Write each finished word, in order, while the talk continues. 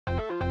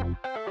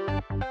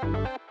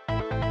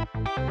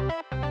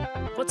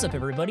What's up,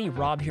 everybody?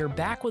 Rob here,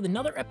 back with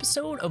another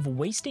episode of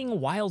Wasting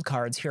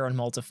Wildcards here on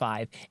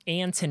Multi5.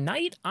 And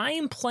tonight I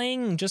am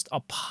playing just a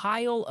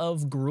pile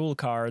of Gruul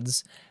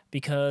cards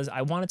because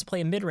I wanted to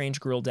play a mid-range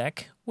Gruul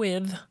deck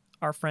with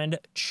our friend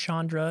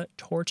Chandra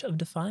Torch of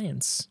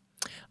Defiance.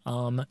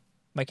 My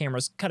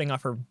camera's cutting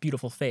off her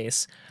beautiful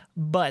face,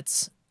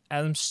 but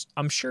as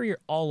I'm sure you're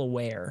all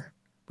aware,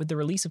 with the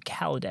release of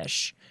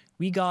Kaladesh,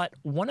 we got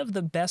one of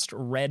the best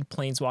red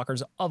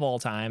planeswalkers of all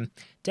time.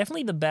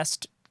 Definitely the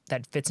best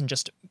that fits in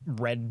just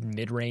red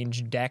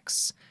mid-range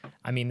decks.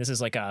 I mean, this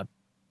is like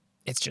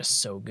it's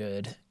just so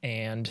good.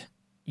 And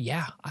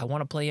yeah, I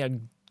want to play a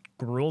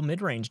Gruul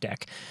mid-range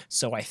deck.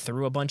 So I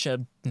threw a bunch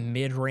of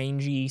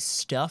mid-rangey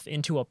stuff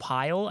into a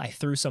pile. I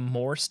threw some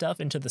more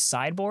stuff into the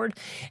sideboard.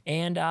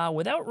 And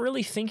without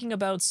really thinking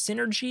about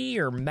synergy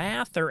or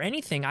math or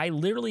anything, I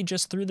literally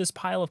just threw this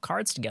pile of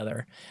cards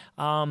together.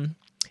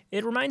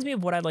 It reminds me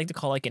of what I'd like to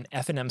call like an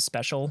F&M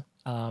special.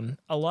 A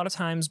lot of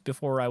times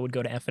before I would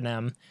go to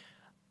F&M,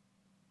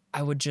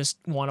 I would just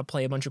want to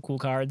play a bunch of cool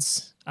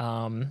cards.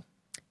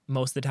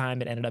 Most of the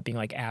time, it ended up being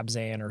like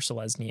Abzan or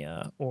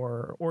Selesnya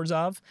or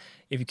Orzhov,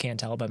 if you can't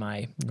tell by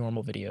my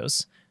normal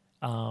videos.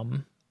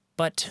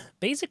 But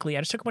basically, I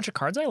just took a bunch of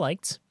cards I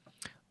liked,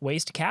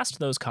 ways to cast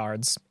those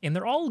cards, and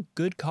they're all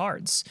good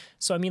cards.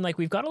 So, I mean, like,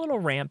 we've got a little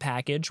ramp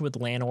package with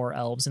Llanowar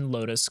Elves and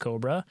Lotus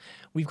Cobra.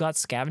 We've got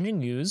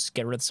Scavenging Ooze,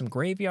 get rid of some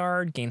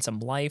graveyard, gain some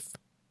life.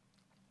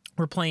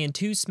 We're playing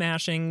 2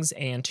 Smashings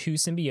and 2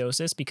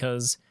 Symbiosis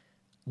because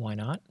why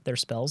not? They're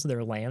spells,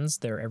 they're lands,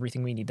 they're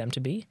everything we need them to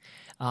be.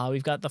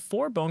 We've got the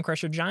 4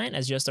 Bonecrusher Giant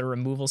as just a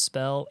removal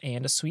spell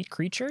and a sweet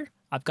creature.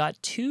 I've got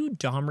 2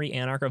 Domri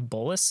Anarch of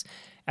Bolas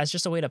as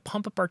just a way to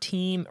pump up our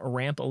team,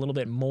 ramp a little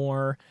bit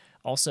more.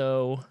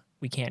 Also,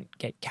 we can't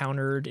get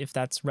countered if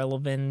that's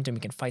relevant, and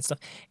we can fight stuff.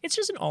 It's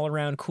just an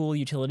all-around cool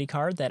utility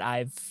card that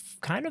I've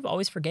kind of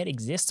always forget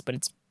exists, but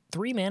it's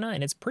 3 mana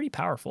and it's pretty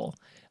powerful.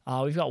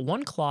 We've got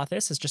 1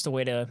 Klothys as just a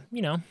way to,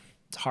 you know,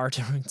 it's hard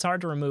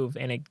to remove,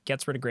 and it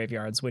gets rid of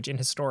graveyards, which in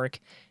Historic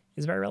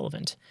is very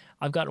relevant.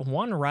 I've got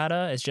 1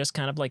 Radha as just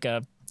kind of like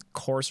a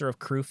Courser of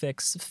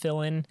Crewfix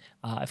fill-in.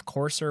 If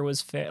Courser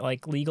was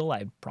legal,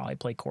 I'd probably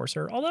play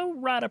Courser, although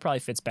Radha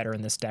probably fits better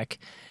in this deck.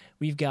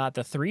 We've got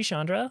the 3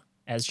 Chandra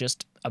as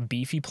just a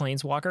beefy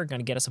planeswalker, going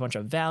to get us a bunch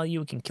of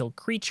value. It can kill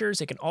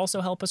creatures. It can also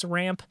help us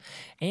ramp.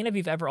 And if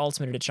you've ever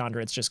ultimated a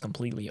Chandra, it's just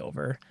completely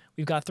over.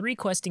 We've got 3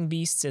 Questing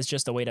Beasts as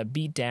just a way to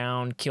beat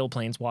down, kill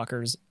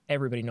planeswalkers.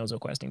 Everybody knows what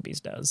Questing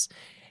Beast does.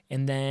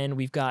 And then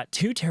we've got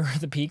 2 Terror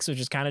of the Peaks, which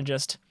is kind of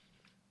just,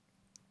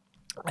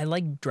 I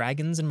like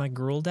dragons in my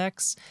Gruul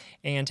decks,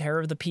 and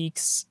Terror of the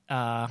Peaks,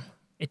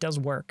 it does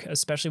work,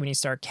 especially when you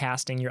start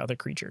casting your other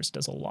creatures. It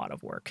does a lot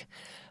of work.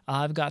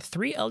 I've got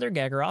 3 Elder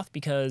Gargaroth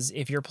because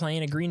if you're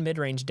playing a green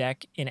mid-range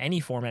deck in any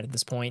format at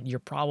this point, you're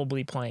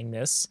probably playing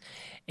this.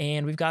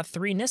 And we've got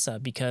 3 Nissa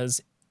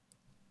because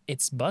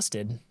it's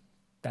busted.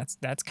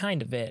 That's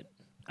kind of it.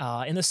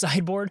 In the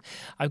sideboard,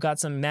 I've got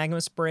some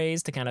Magma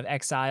Sprays to kind of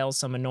exile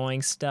some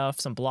annoying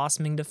stuff, some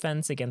Blossoming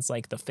Defense against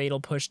like the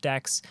Fatal Push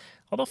decks,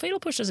 although Fatal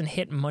Push doesn't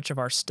hit much of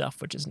our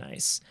stuff, which is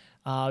nice.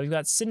 We've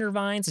got Cinder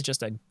Vines, it's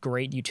just a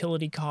great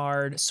utility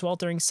card,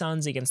 Sweltering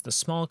Suns against the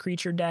small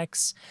creature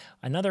decks,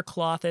 another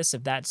Klothys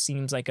if that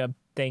seems like a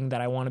thing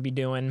that I want to be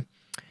doing.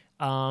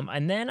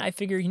 And then I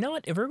figure, you know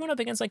what, if we're going up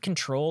against like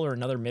Control or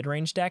another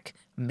mid-range deck,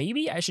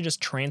 maybe I should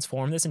just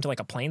transform this into like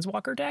a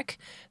Planeswalker deck.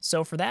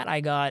 So for that,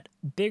 I got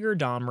bigger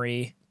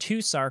Domri, 2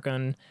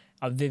 Sarkhan,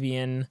 a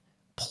Vivian,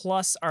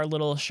 plus our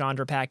little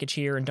Chandra package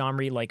here. And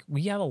Domri, like,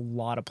 we have a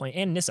lot of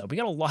and Nissa, we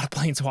got a lot of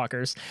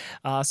Planeswalkers.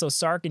 So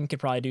Sarkhan could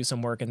probably do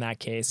some work in that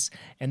case.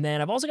 And then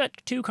I've also got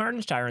 2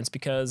 Carnage Tyrants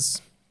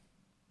because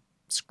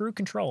screw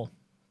Control.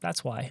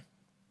 That's why.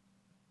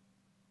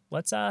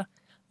 Let's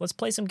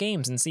play some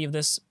games and see if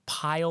this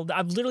pile...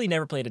 I've literally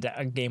never played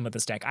a game with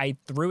this deck. I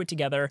threw it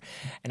together,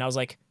 and I was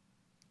like,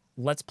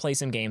 let's play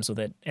some games with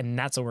it, and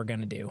that's what we're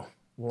going to do.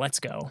 Let's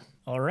go.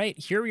 All right,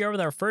 here we are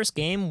with our first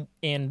game,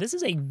 and this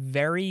is a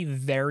very,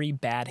 very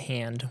bad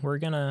hand. We're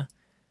gonna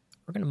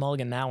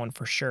mulligan that one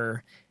for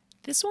sure.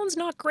 This one's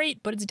not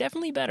great, but it's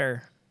definitely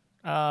better.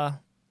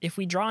 If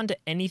we draw into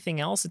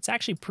anything else, it's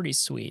actually pretty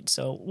sweet,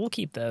 so we'll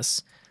keep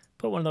this.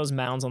 Put one of those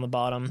mounds on the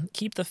bottom.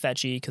 Keep the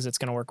fetchy, because it's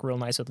going to work real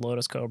nice with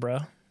Lotus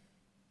Cobra.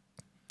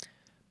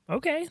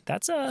 Okay,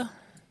 that's a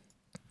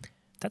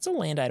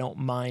land I don't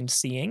mind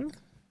seeing.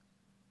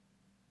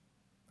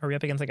 Are we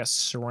up against like a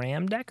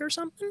SRAM deck or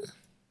something?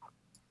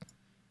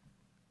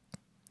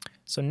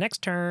 So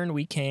next turn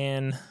we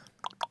can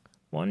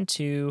 1,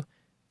 2,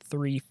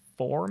 3,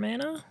 4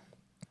 mana.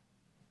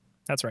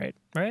 That's right,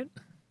 right?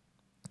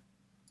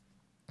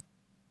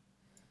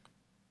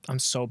 I'm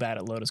so bad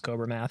at Lotus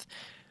Cobra math.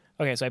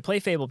 Okay, so I play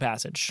Fabled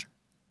Passage.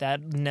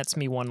 That nets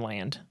me 1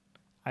 land.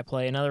 I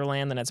play another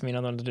land that nets me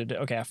another one.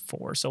 Okay, I have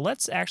 4. So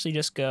let's actually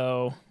just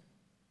go...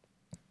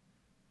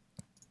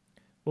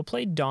 We'll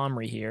play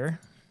Domri here.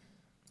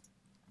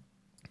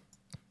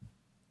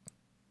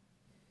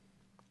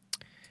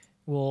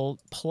 We'll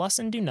plus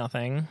and do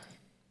nothing.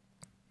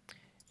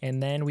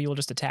 And then we will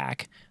just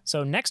attack.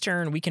 So next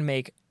turn, we can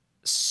make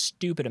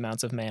stupid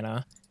amounts of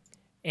mana.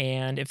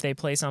 And if they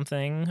play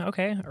something,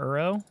 okay,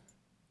 Uro.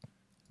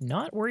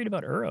 Not worried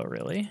about Uro,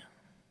 really.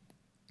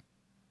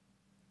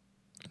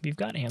 We've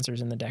got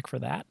answers in the deck for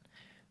that.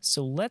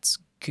 So let's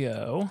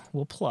go.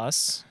 We'll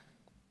plus.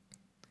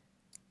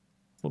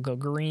 We'll go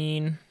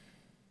green.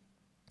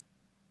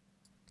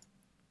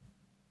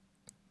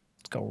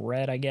 Let's go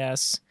red, I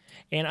guess.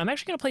 And I'm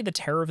actually going to play the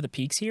Terror of the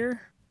Peaks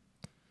here,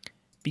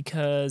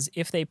 because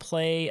if they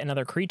play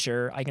another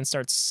creature, I can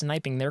start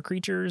sniping their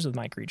creatures with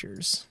my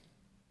creatures.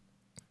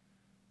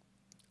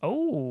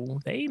 Oh,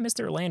 they missed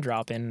their land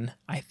drop, and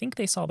I think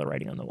they saw the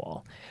writing on the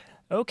wall.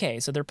 Okay,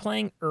 so they're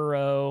playing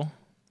Uro.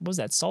 What was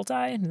that,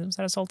 Sultai? Was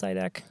that a Sultai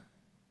deck?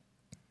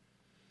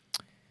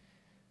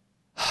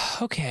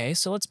 Okay,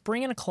 so let's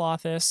bring in a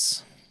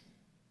Klothys.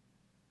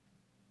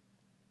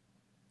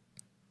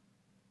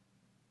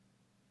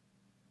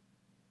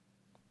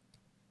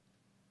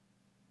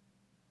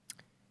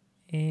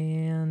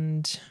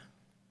 And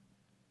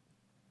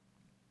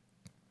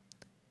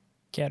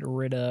get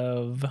rid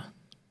of...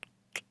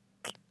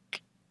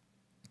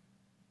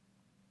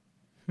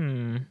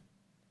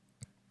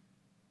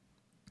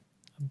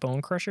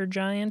 Bonecrusher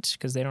Giant,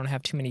 because they don't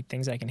have too many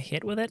things I can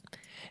hit with it.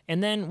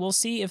 And then we'll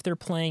see if they're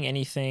playing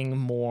anything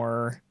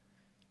more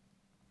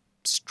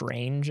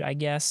strange, I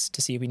guess,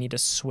 to see if we need to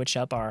switch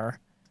up our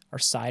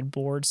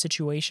sideboard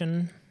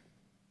situation.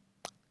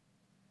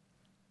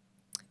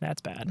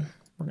 That's bad.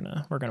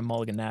 We're gonna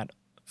mulligan that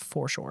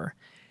for sure.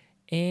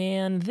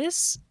 And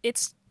this,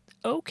 it's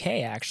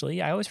okay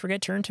actually. I always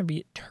forget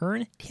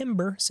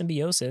Turntimber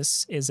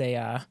Symbiosis is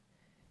a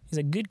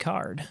good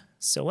card.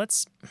 So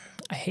let's,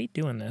 I hate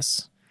doing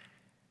this.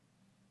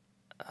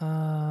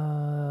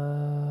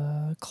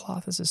 Klothys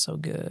is so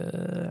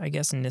good. I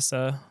guess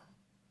Nissa.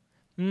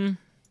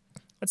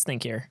 Let's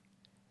think here.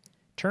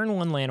 Turn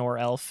 1 Llanowar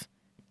Elf.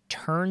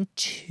 Turn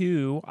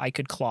 2 I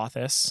could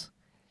Klothys.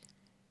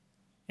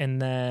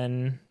 And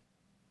then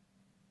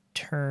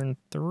turn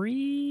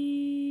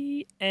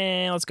 3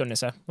 and let's go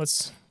Nissa.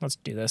 Let's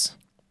do this.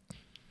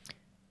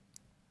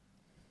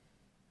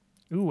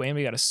 Ooh, and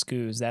we got a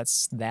Scooze.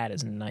 That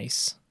is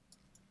nice.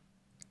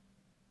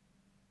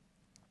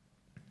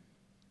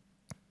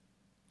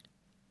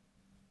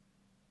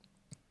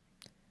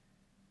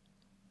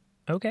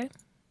 Okay,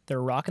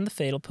 they're rocking the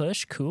Fatal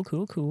Push. Cool,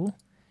 cool, cool.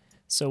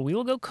 So we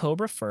will go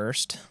Cobra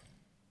first.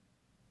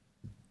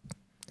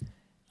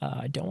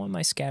 I don't want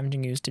my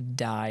Scavenging Ooze to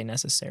die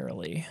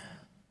necessarily.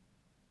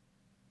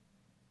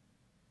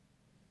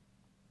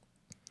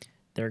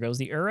 There goes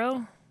the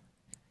Uro.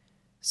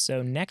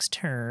 So next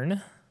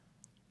turn...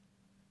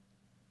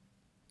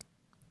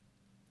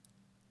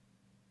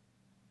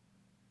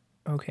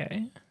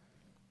 Okay.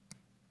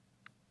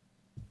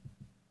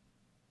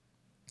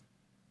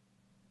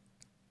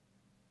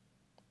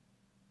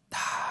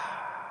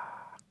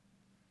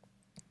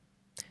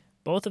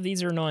 Both of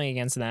these are annoying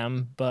against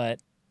them, but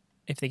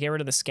if they get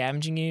rid of the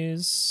Scavenging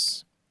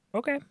Ooze,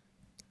 okay.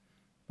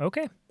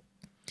 Okay.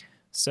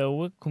 So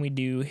what can we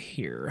do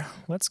here?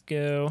 Let's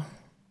go.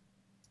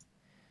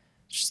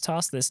 Just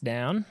toss this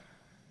down.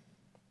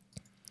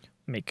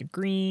 Make a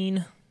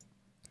green.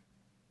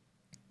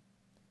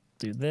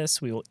 Do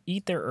this. We will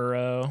eat their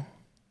Uro.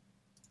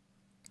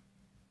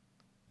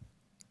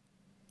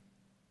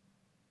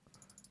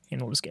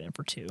 And we'll just get in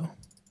for 2.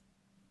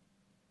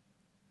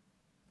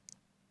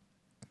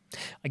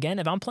 Again,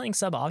 if I'm playing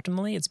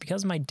suboptimally, it's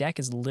because my deck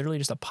is literally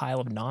just a pile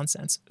of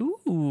nonsense.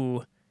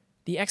 Ooh,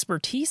 the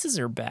expertises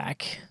are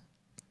back.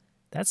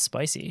 That's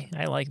spicy.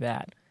 I like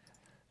that.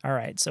 All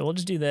right, so we'll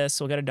just do this.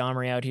 We'll get a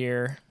Domri out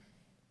here.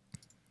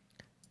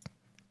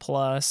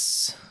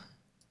 Plus,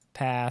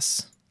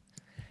 pass,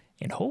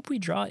 and hope we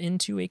draw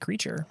into a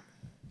creature.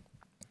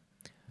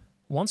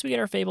 Once we get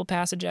our Fabled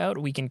Passage out,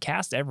 we can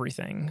cast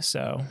everything,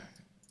 so...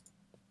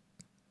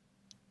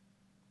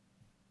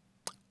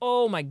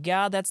 Oh my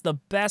god, that's the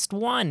best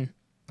one!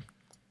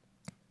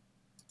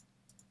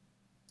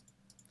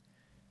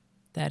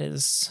 That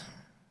is...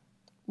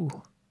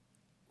 Ooh.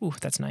 Ooh,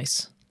 that's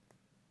nice.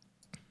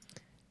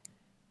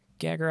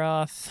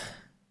 Gargaroth.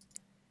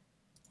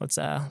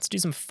 Let's do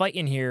some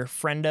fighting here,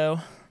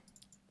 friendo.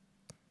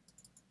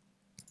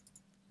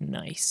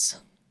 Nice.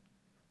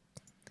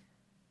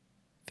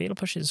 Fatal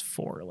Push is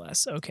 4 or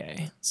less.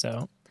 Okay,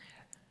 so...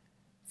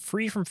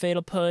 Free from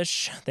Fatal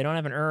Push. They don't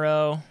have an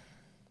Uro.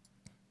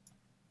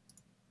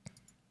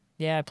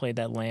 Yeah, I played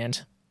that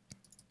land.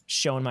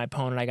 Showing my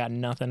opponent I got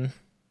nothing.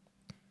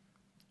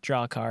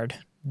 Draw a card.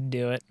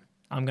 Do it.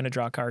 I'm going to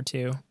draw a card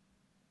too.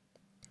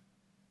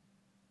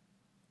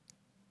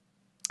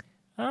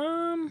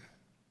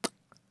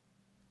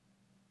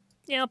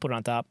 Yeah, I'll put it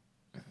on top.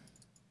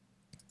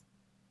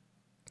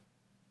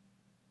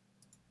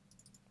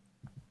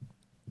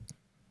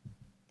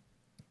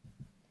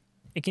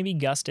 It can be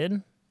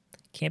gusted.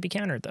 Can't be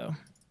countered though.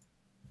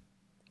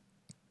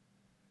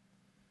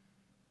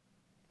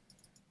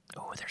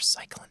 Oh, they're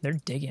cycling. They're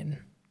digging.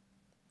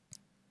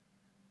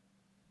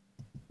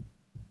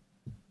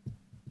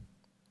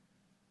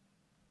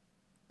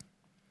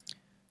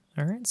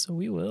 All right, so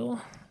we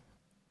will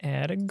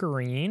Add a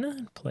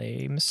green.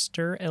 Play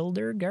Mr.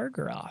 Elder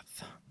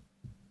Gargaroth.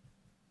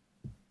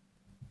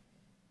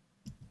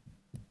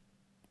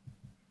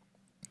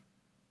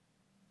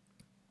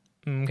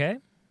 Okay.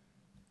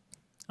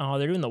 Oh,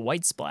 they're doing the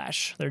white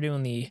splash. They're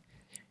doing the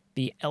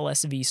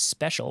LSV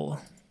special.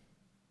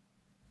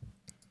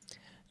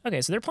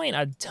 Okay, so they're playing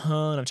a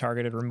ton of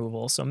targeted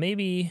removal, so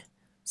maybe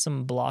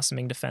some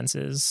blossoming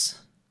defenses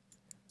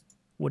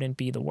wouldn't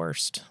be the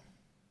worst.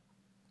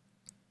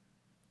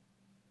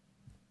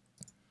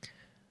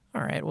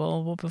 All right,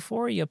 well,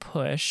 before you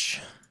push,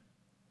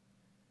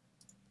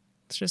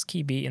 let's just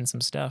keep eating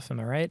some stuff, am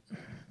I right?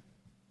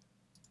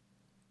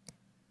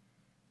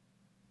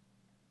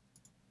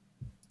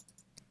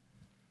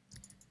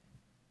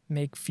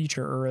 Make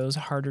future Uros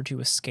harder to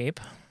escape.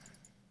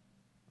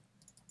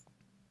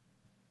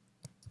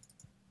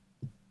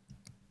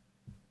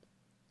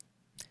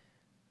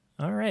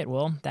 All right,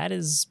 well, that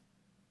is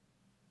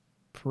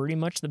pretty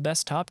much the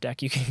best top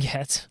deck you can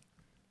get.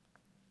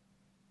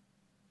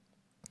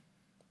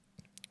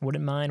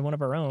 Wouldn't mind one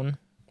of our own.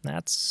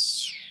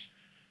 That's...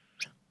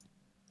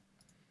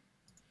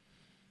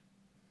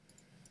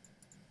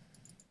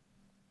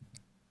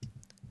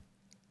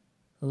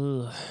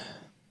 Ugh.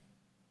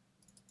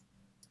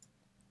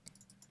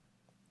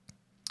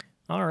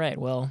 All right,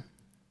 well,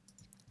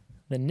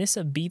 the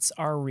Nissa beats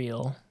are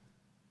real.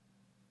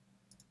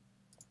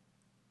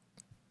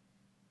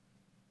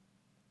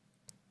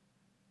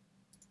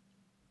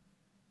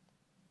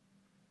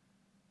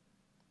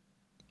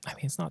 I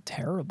mean, it's not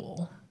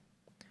terrible.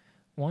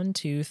 1,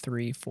 2,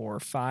 3, 4,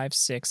 5,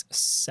 6,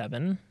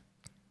 7.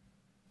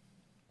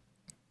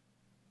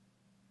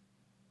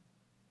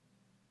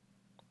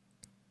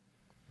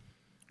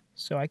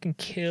 So I can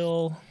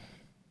kill...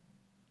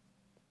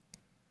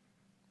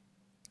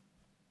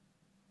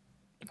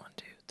 1,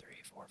 2, 3,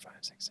 4, 5,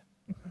 6,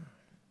 7.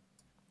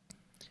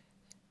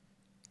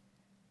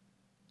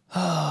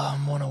 Oh,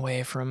 I'm one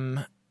away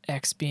from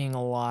X being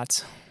a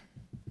lot.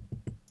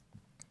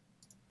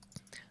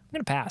 I'm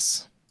going to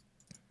pass.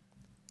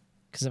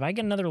 Because if I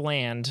get another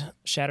land,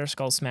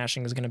 Shatterskull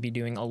Smashing is going to be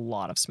doing a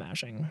lot of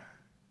smashing.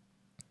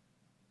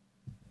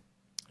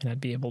 And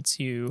I'd be able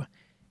to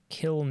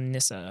kill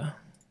Nissa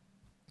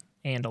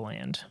and a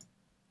land.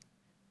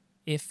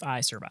 If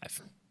I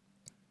survive.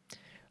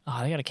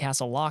 Oh, they got to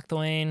cast a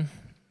Lochthwain.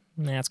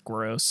 That's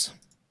gross.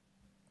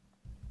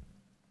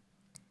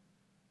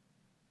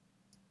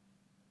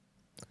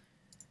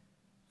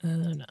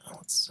 No,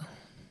 let's...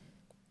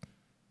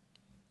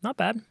 Not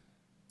bad.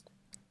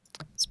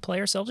 Let's play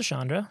ourselves a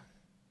Chandra.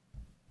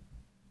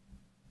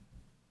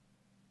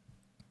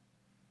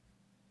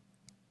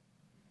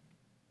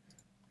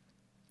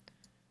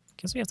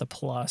 Guess we have to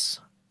plus.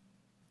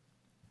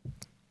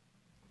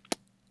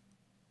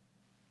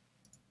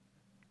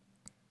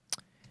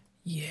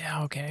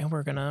 Yeah, okay,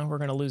 we're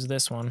gonna lose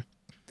this one.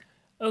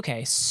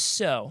 Okay,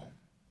 so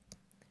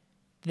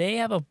they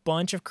have a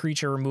bunch of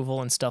creature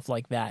removal and stuff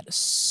like that.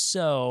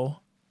 So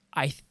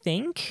I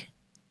think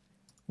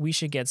we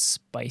should get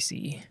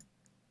spicy.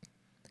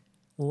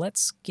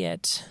 Let's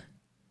get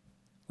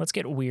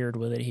weird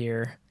with it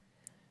here.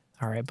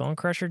 All right,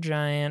 Bonecrusher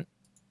Giant.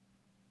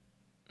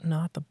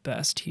 Not the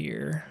best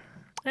here.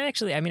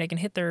 Actually, I mean, I can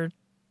hit their...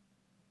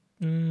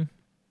 Let's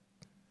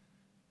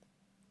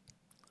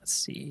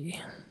see.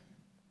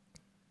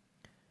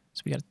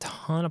 So we got a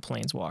ton of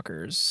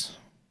Planeswalkers.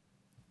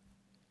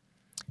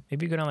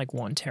 Maybe go down like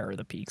 1 Terror of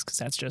the Peaks, because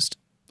that's just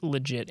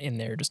legit in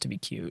there just to be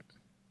cute.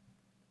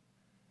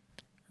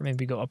 Or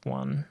maybe go up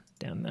 1,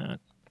 down that.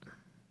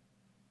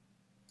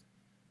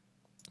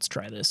 Let's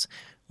try this.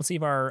 Let's see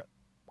if our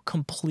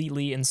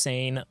completely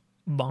insane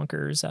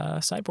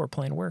bonkers sideboard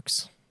plan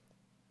works.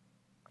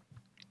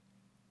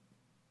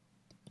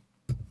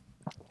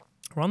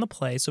 We're on the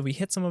play, so we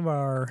hit some of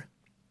our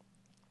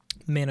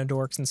mana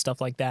dorks and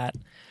stuff like that.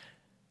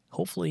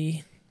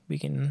 Hopefully we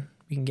can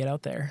get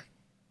out there.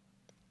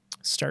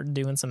 Start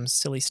doing some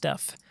silly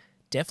stuff.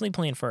 Definitely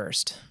playing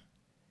first.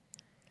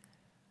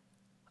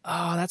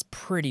 Oh, that's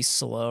pretty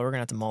slow. We're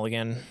gonna have to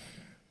mulligan.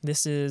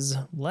 This is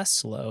less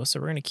slow, so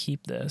we're gonna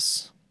keep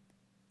this.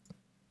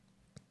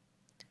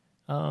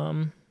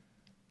 I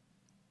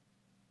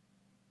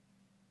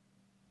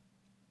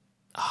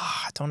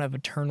don't have a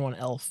turn 1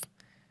 elf.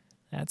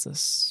 That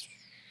sucks.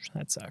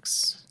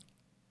 Let's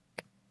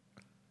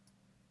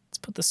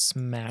put the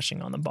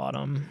smashing on the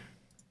bottom.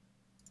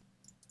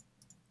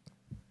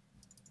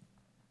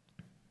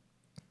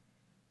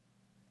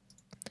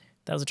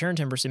 If that was a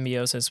Turntimber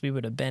Symbiosis, we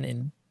would have been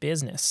in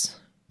business.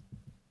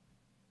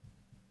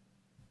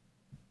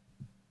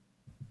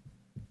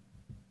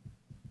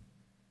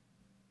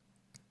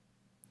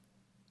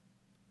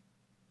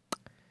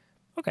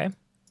 Okay.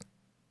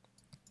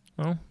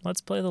 Well,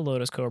 let's play the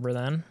Lotus Cobra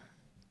then.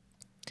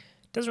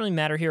 Doesn't really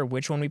matter here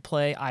which one we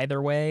play.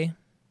 Either way,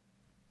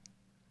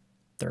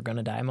 they're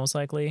gonna die most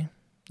likely.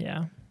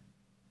 Yeah.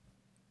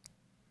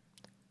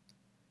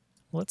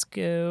 Let's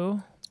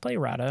go. Let's play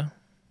Radha.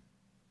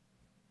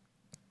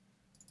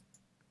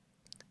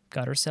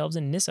 Got ourselves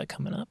a Nissa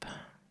coming up.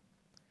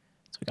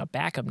 So we got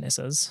backup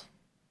Nissas.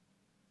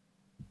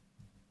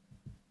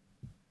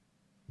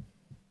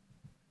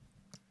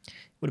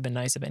 Would have been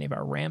nice if any of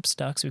our ramp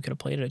stuck so we could have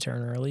played it a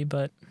turn early,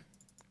 but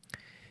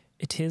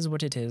it is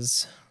what it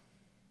is.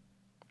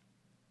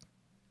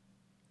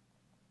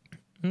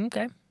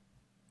 Okay.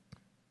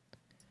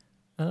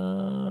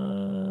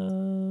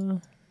 I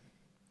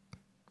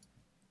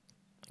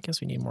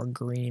guess we need more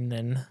green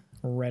than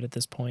red at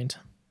this point.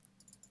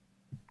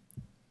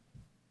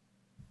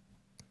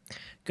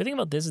 Good thing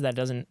about this is that it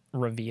doesn't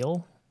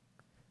reveal,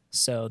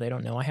 so they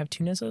don't know I have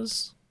 2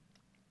 Nissas.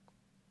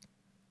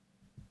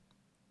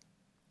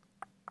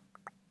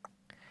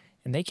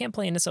 And they can't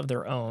play a Nissa of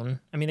their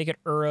own. I mean, they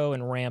could Uro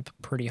and ramp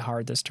pretty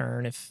hard this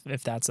turn if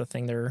that's the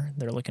thing they're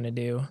looking to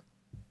do.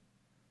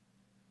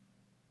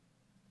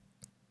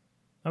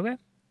 Okay.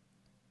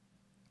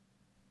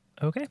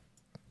 Okay.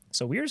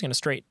 So we're just going to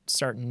straight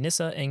start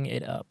Nissa-ing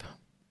it up.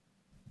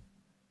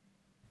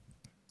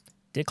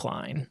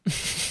 Decline.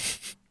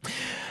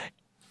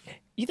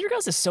 Either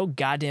Ghost is so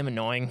goddamn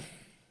annoying.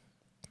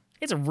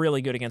 It's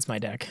really good against my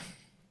deck.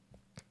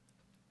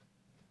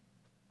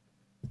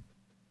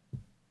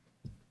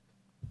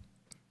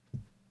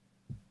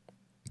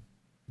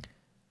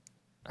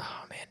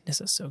 Oh man,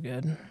 Nissa's so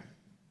good.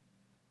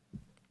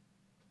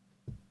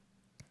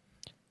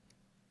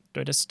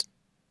 Do I just...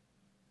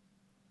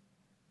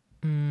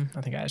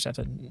 I think I just have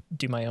to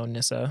do my own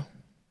Nissa.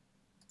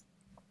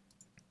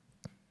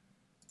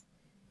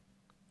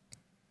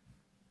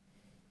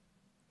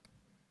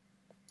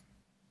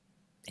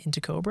 Into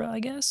Cobra, I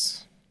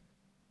guess?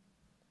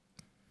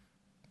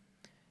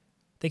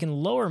 They can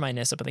lower my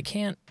Nissa, but they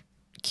can't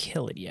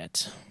kill it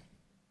yet.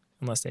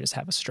 Unless they just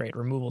have a straight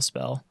removal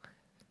spell.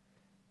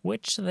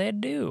 Which they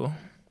do.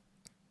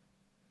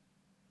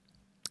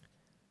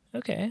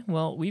 Okay,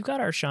 well, we've got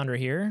our Chandra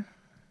here.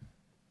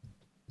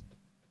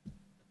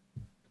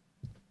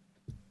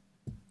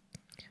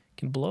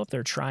 Can blow up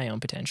their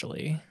Triumph,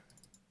 potentially.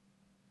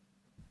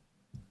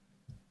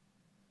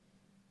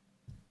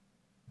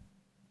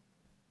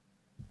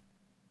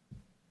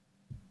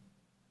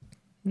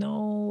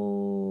 No,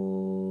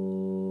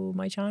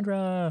 my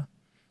Chandra.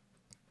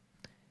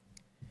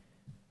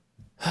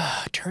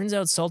 Turns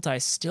out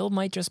Sultai still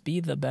might just be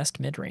the best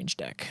mid-range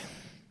deck.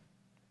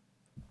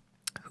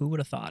 Who would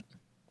have thought?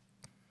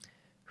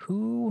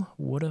 Who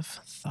would have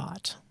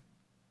thought?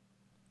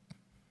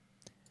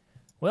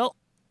 Well,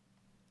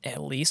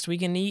 at least we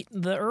can eat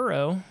the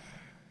Uro.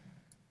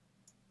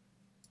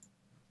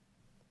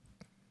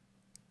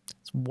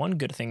 It's one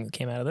good thing that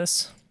came out of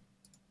this.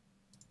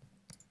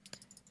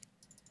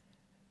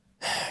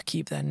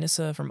 Keep that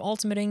Nissa from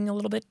ultimating a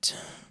little bit.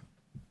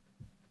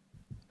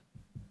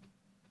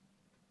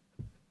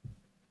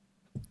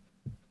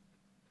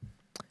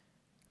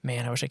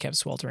 Man, I wish I kept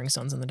Sweltering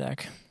Suns in the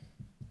deck.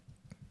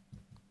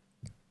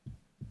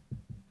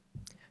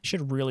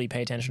 Should really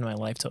pay attention to my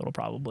life total,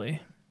 probably.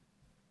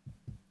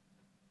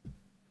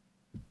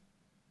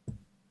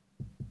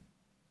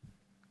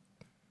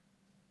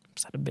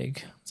 Is that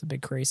it's a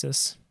big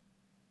crisis.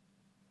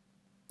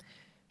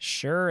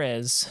 Sure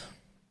is.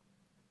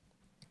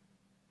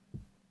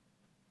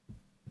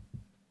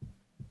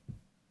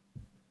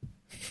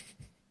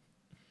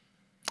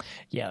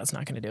 Yeah, that's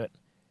not going to do it.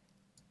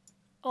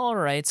 All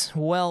right,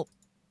 well,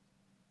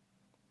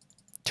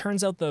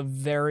 turns out the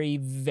very,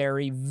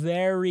 very,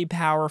 very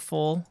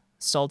powerful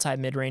Sultai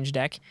mid-range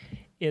deck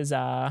is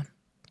a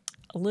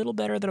little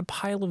better than a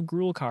pile of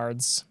Gruul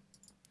cards.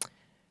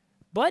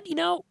 But, you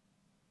know,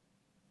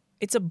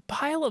 it's a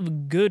pile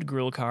of good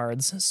Gruul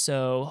cards,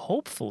 so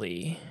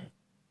hopefully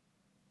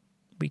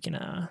we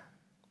can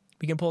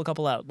pull a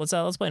couple out.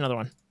 Let's play another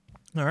one.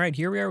 All right,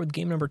 here we are with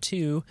game number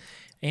 2,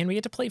 and we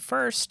get to play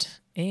first,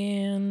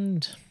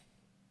 and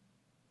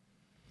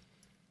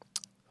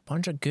a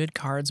bunch of good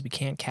cards we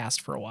can't cast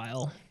for a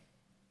while.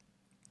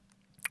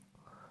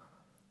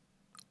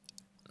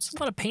 This is a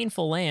lot of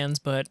painful lands,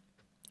 but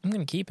I'm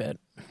going to keep it.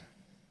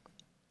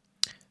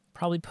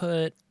 Probably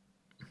put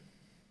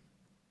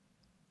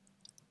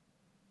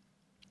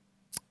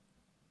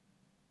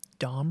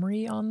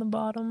Domri on the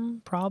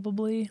bottom,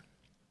 probably.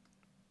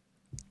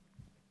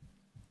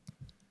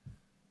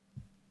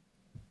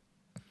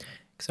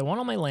 Because I want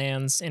all my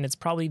lands, and it's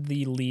probably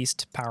the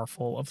least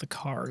powerful of the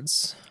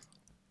cards.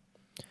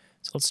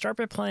 So let's start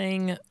by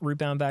playing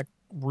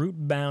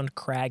Rootbound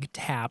Crag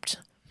tapped.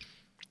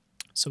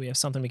 So we have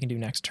something we can do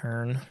next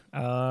turn.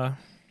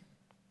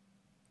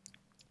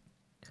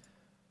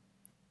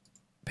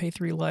 Pay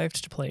 3 life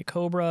to play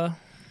Cobra.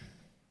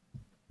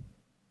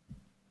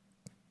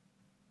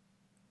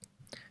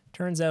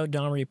 Turns out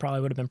Domri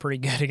probably would have been pretty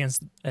good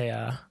against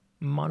a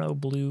mono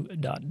blue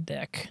dot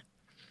deck.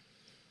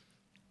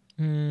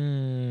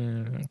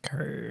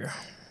 Okay.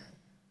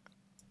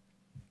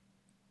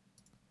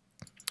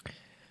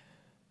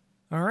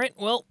 All right,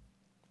 well,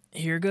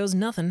 here goes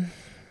nothing.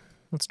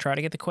 Let's try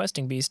to get the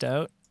questing beast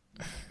out.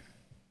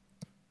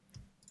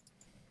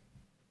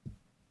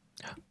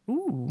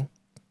 Ooh.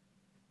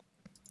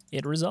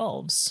 It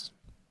resolves.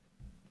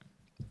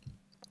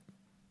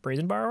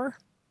 Brazen Borrower?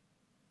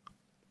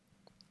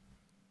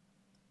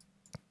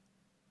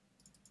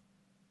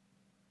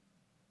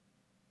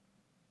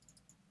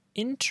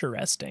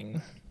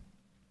 Interesting.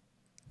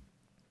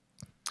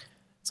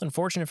 It's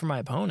unfortunate for my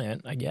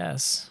opponent, I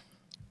guess.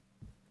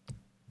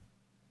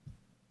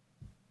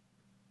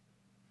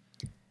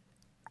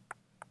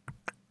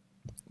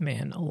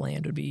 Man, a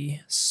land would be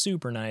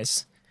super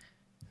nice.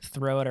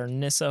 Throw out our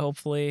Nissa,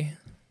 hopefully.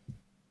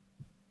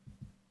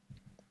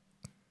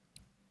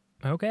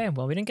 Okay,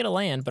 well, we didn't get a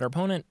land, but our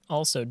opponent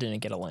also didn't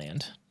get a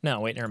land. No,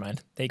 wait, never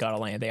mind. They got a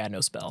land. They had no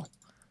spell.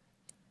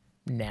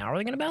 Now are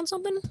they going to bounce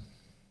something?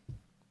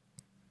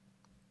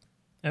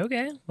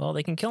 Okay, well,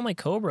 they can kill my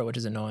Cobra, which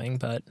is annoying,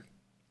 but...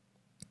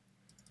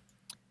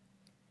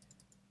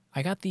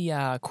 I got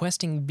the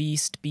questing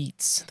beats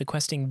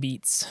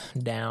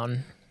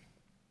down.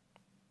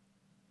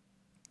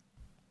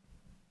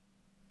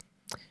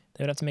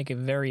 They would have to make a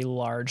very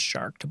large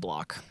shark to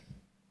block.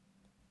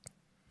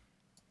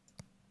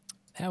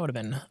 That would have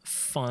been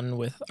fun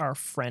with our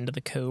friend the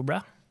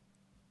Cobra.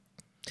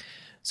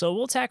 So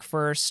we'll attack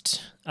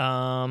first.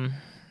 That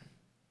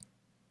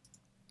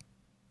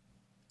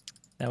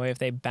way if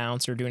they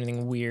bounce or do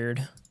anything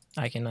weird,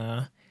 I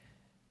can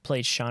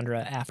play Chandra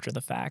after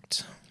the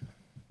fact.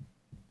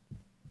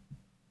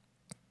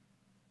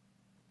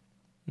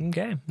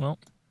 Okay, well,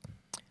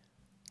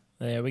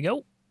 there we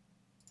go.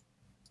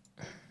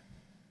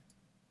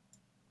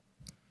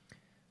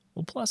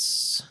 We'll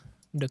plus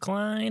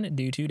decline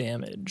due to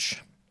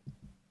damage.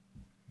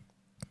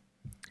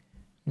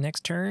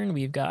 Next turn,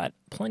 we've got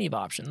plenty of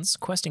options.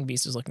 Questing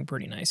Beast is looking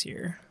pretty nice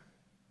here.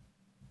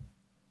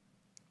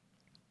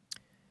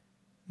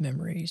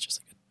 Memory is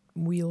just like a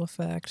wheel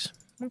effect.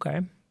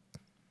 Okay.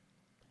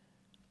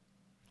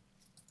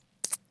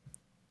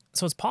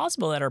 So it's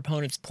possible that our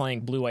opponent's playing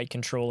blue-white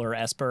controller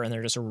Esper and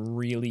they're just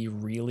really,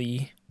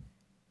 really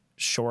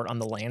short on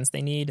the lands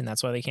they need, and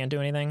that's why they can't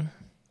do anything.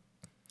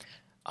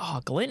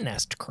 Oh,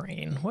 Glitnest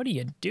Crane. What are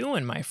you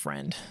doing, my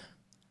friend?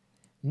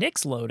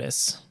 Nyx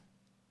Lotus.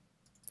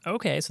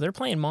 Okay, so they're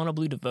playing Mono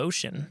Blue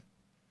Devotion.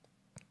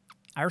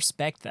 I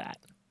respect that.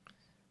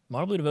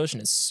 Mono Blue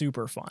Devotion is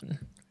super fun.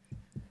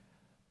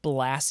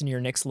 Blasting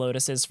your Nyx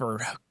Lotuses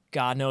for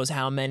God knows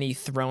how many,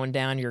 throwing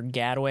down your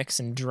Gadwicks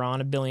and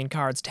drawing a billion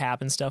cards,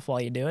 tapping stuff while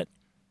you do it.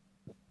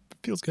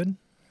 Feels good.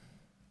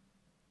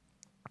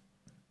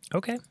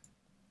 Okay.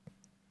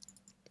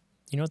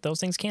 You know what those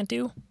things can't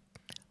do?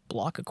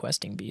 Block a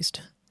Questing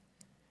Beast.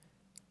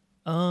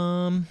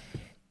 So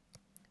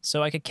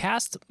I could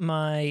cast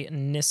my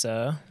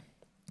Nissa,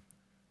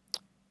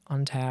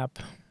 untap,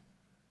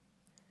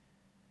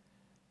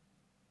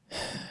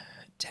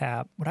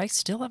 tap. Would I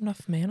still have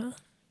enough mana?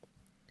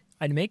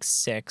 I'd make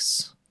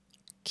 6,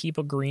 keep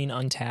a green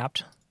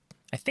untapped.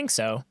 I think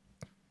so.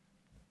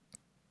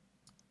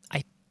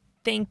 I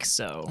think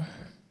so.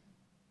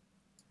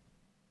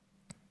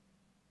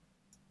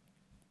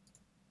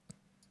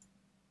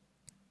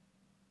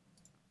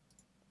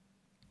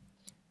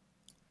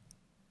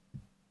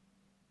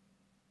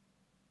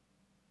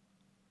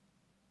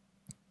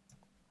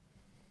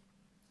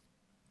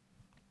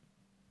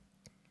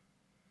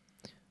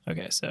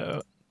 Okay,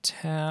 so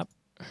tap.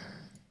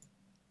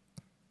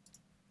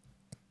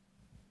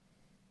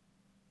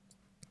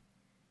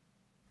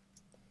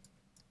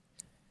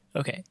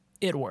 Okay,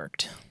 it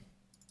worked.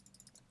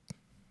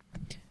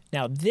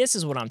 Now, this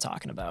is what I'm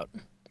talking about.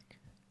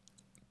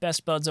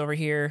 Best buds over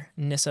here,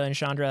 Nissa and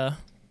Chandra.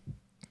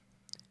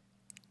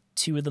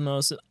 Two of the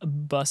most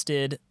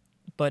busted,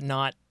 but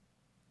not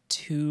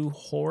too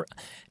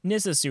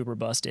Nissa's super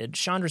busted.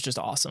 Chandra's just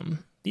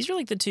awesome. These are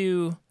like the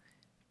two,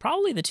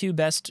 probably the two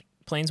best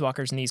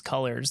Planeswalkers in these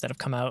colors that have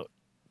come out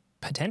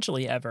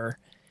potentially ever.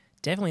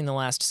 Definitely in the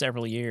last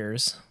several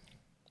years.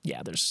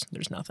 Yeah, there's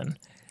nothing.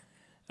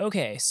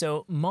 Okay,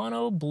 so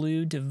Mono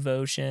Blue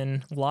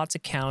Devotion, lots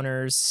of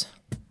counters.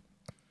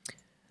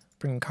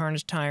 Bring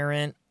Carnage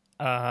Tyrant,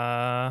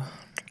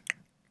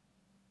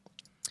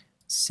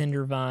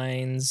 Cinder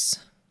Vines.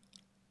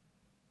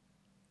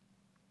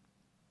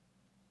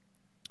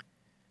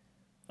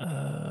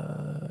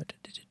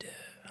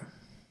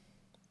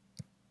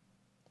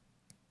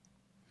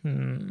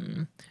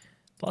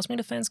 Blossoming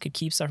Defense could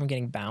keep stuff from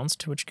getting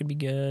bounced, which could be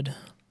good.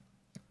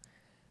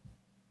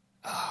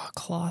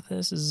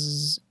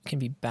 Klothys can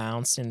be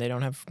bounced, and they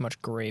don't have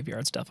much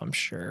graveyard stuff, I'm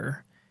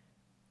sure.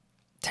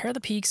 Tear the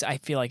Peaks, I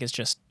feel like, is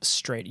just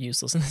straight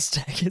useless in this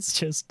deck. It's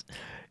just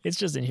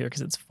in here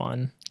because it's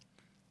fun.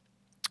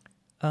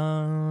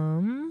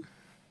 Bonecrusher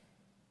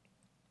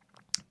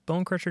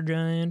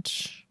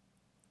Giant.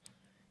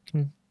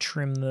 Can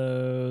trim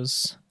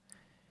those.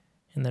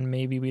 And then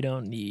maybe we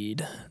don't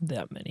need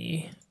that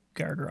many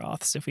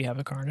Gargaroths if we have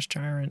a Carnage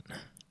Tyrant.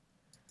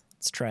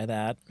 Let's try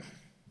that.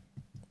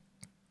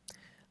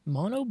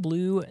 Mono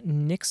Blue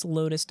Nyx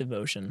Lotus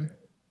Devotion.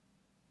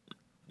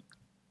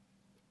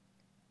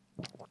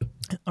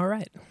 All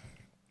right.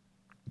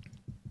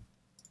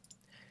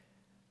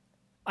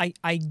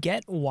 I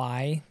get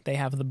why they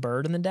have the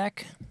bird in the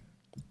deck,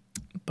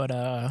 but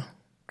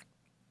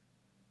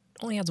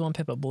only adds 1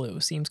 pip of blue.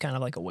 Seems kind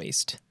of like a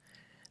waste.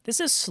 This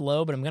is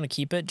slow, but I'm going to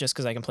keep it just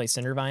because I can play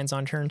Cinder Vines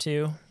on turn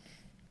 2.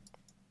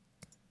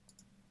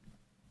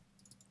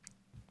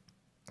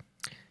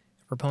 If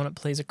our opponent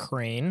plays a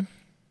Crane.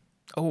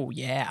 Oh,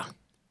 yeah.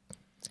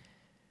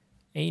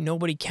 Ain't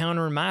nobody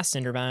countering my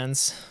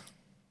Cinderbinds.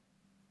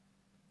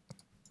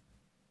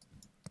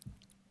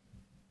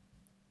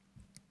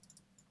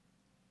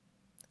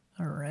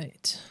 All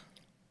right.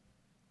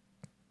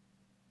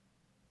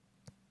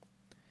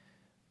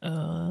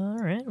 All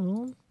right,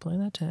 we'll play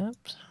that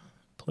tapped.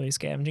 Play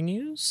Scavenging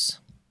Ooze.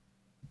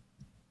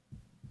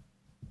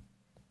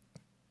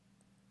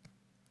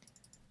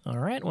 All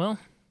right, well,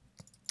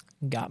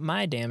 got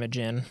my damage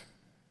in.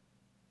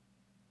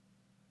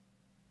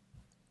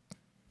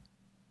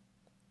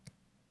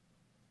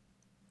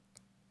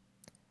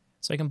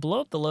 So I can blow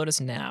up the Lotus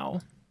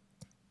now,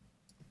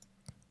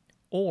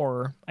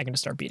 or I can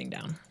just start beating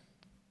down.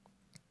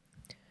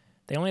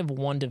 They only have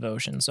one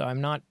devotion, so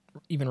I'm not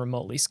even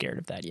remotely scared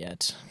of that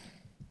yet.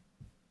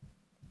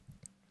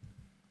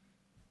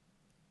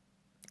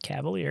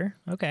 Cavalier,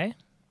 okay.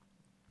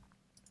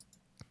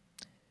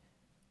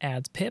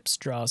 Adds pips,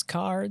 draws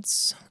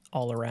cards,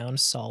 all around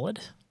solid.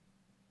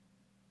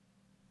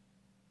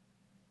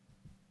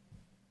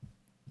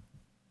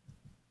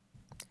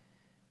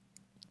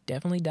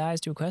 Definitely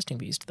dies to a questing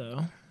beast,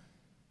 though.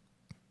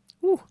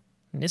 Ooh,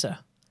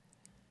 Nissa.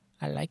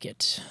 I like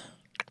it.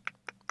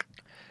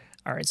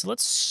 All right, so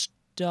let's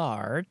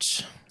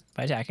start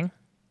by attacking.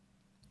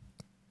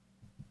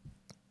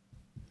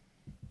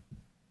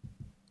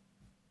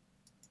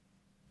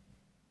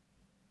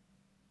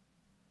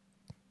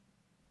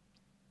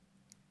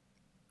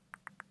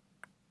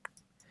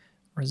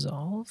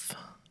 Resolve.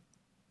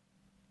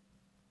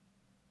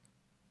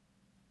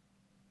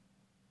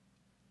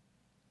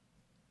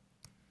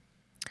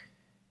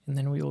 And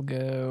then we will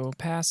go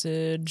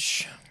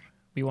Passage.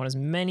 We want as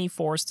many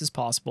forced as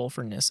possible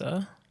for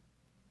Nissa.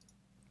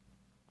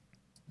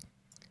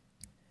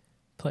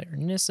 Player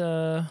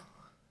Nissa.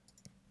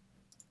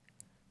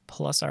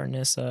 Plus our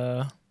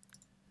Nissa.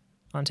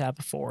 Untap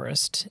a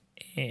forest.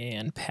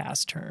 And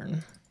pass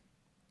turn.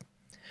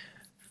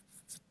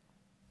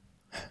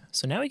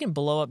 So now we can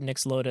blow up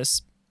Nick's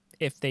Lotus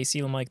if they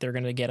seem like they're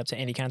going to get up to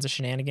any kinds of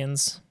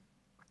shenanigans.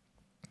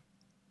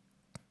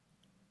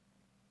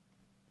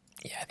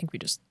 Yeah, I think we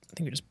just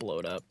blow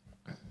it up.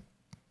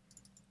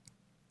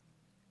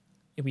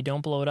 If we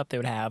don't blow it up, they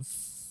would have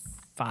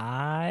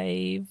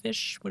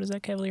 5-ish. What does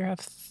that Cavalier have?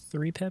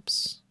 3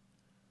 pips?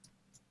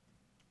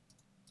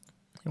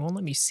 It won't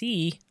let me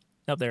see.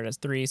 Oh, there it is,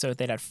 3. So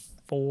they'd have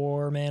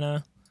 4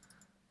 mana.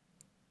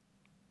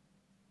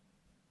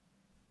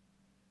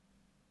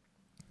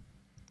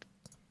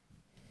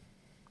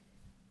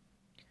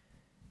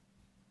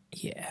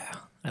 Yeah,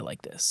 I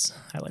like this.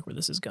 I like where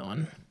this is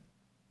going.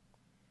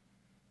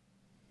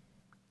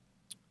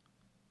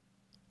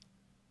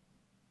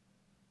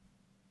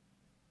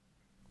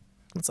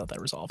 Let's let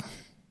that resolve.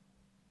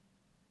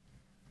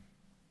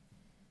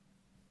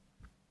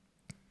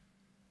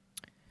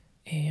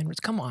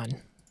 And come on,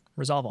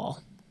 resolve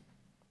all.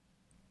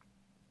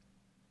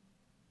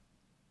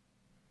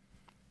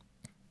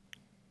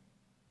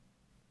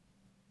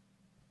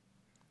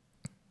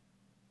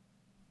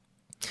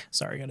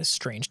 Sorry, I got a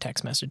strange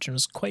text message and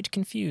was quite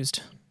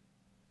confused.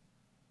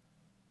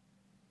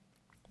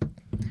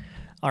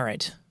 All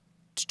right.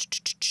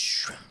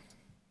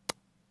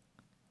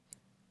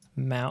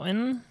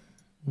 Mountain,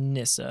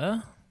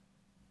 Nissa,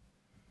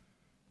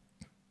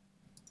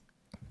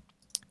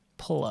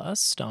 plus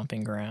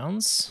Stomping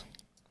Grounds,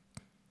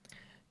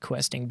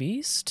 Questing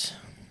Beast.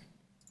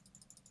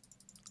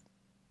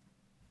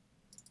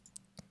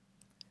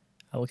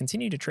 I will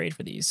continue to trade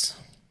for these.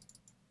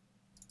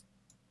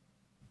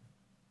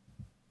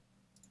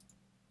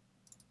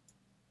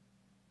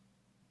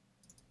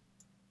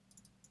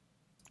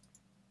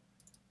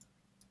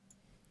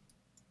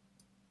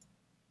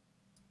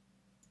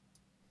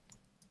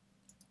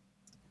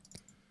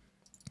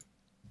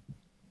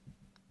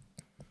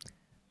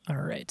 All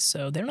right,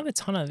 so they don't have a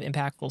ton of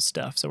impactful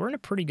stuff, so we're in a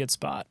pretty good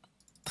spot.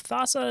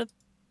 Thassa,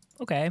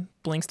 okay,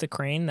 blinks the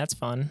crane, that's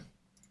fun.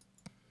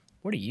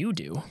 What do you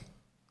do?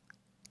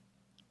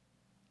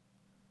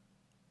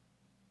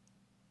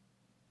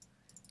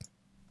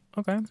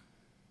 Okay.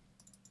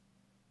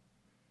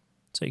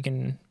 So you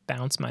can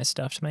bounce my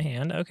stuff to my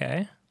hand,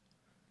 okay.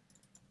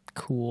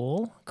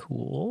 Cool,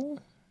 cool.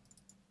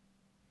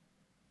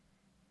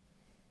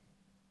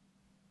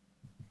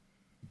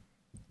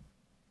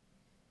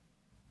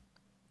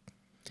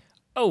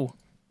 Oh!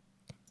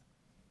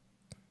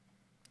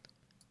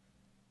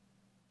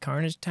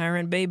 Carnage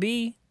Tyrant,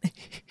 baby!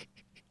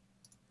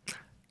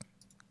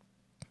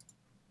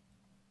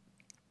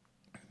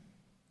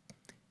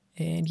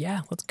 And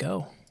yeah, let's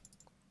go.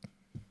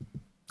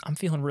 I'm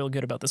feeling real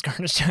good about this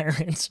Carnage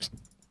Tyrant.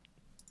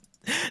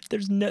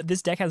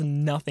 This deck has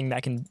nothing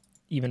that can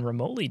even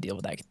remotely deal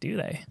with that, do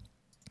they?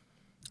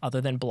 Other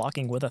than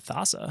blocking with a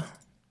Thassa.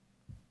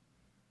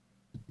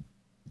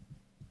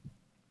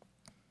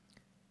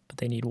 But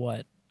they need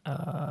what?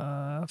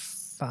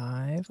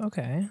 5,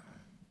 okay.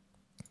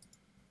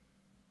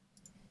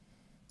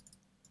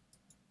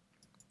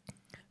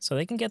 So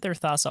they can get their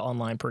Thassa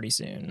online pretty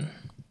soon.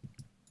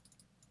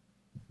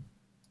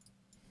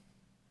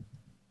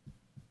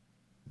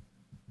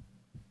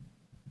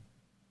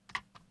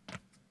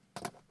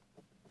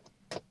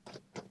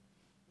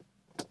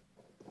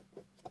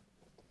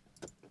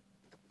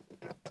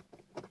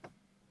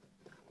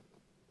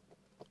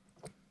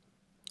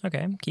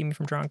 Okay, keep me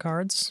from drawing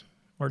cards.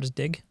 Or just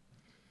dig.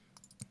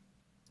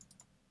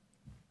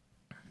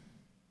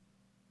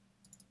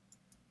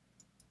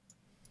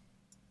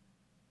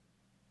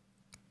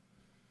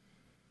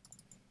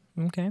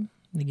 Okay,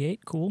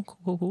 negate. Cool,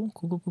 cool, cool,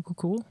 cool, cool, cool, cool,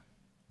 cool.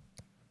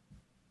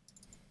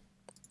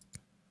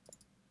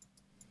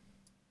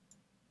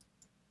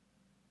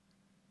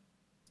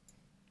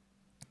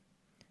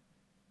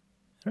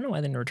 I don't know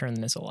why they didn't return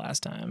the missile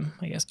last time,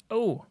 I guess.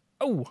 Oh,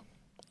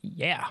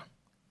 yeah.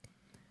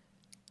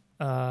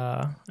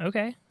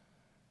 Okay.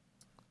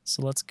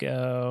 So let's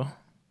go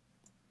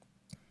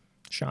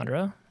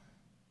Chandra.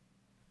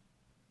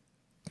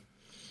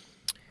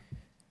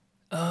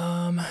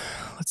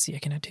 Let's see, I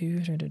can have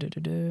two.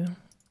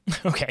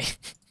 Okay.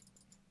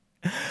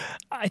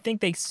 I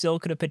think they still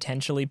could have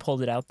potentially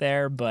pulled it out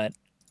there, but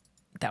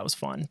that was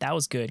fun. That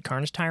was good.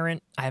 Carnage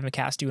Tyrant, I haven't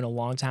cast you in a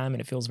long time, and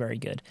it feels very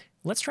good.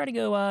 Let's try to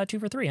go 2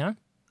 for 3, huh?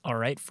 All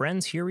right,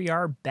 friends, here we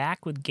are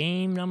back with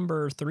game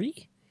number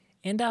 3.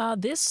 And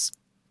this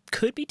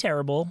could be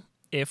terrible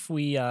if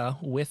we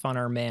whiff on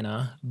our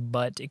mana,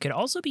 but it could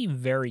also be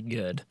very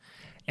good.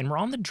 And we're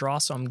on the draw,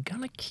 so I'm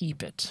going to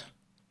keep it.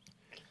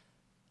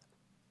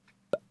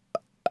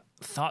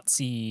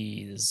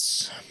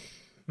 Thoughtseas.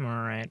 All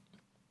right.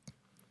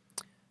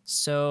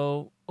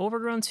 So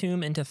Overgrown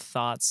Tomb into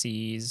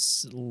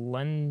Thoughtseas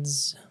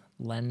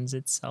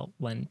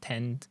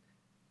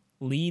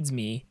leads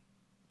me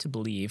to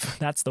believe,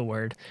 that's the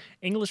word.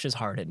 English is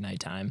hard at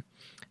nighttime.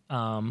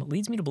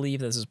 Leads me to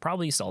believe this is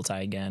probably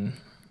Sultai again.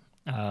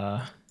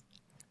 Pass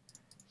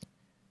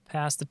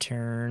the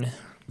turn.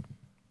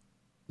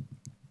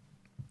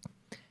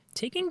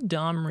 Taking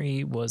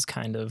Domri was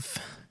kind of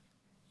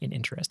an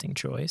interesting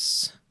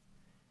choice.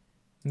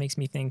 Makes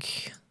me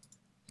think,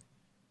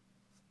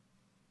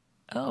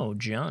 oh,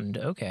 Jund,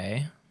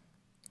 okay.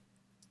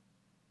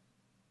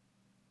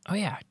 Oh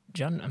yeah,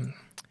 Jund,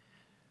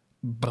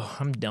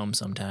 I'm dumb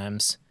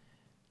sometimes.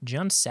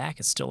 Jund sack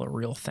is still a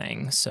real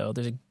thing, so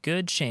there's a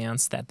good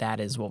chance that that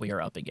is what we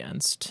are up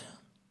against.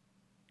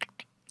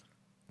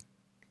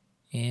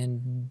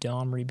 And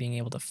Domri being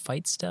able to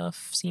fight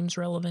stuff seems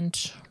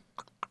relevant.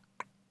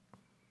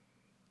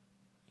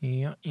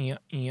 Yeah.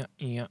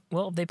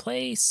 Well, if they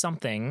play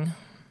something...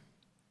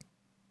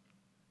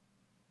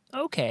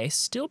 Okay,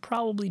 still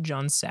probably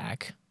Jund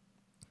sack.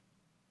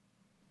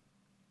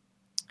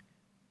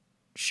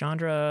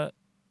 Chandra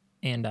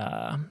and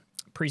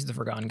Priest of the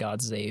Forgotten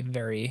Gods is a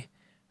very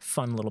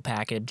fun little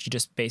package. You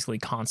just basically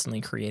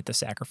constantly create the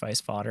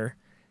sacrifice fodder.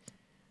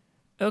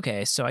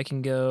 Okay, so I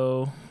can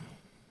go...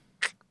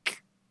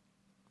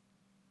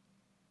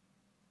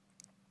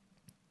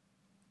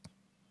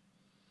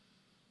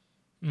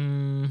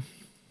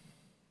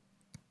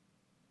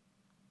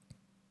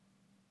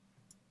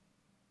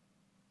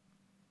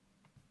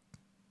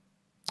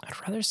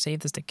 I'd rather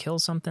save this to kill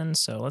something,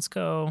 so let's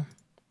go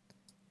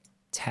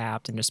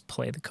tapped and just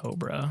play the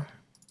Cobra.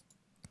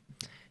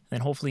 And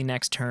then hopefully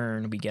next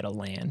turn we get a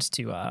land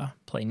to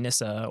play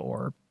Nissa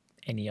or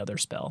any other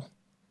spell.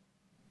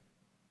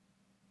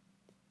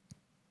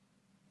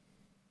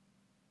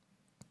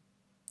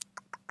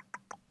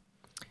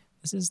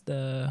 This is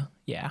the...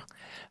 yeah.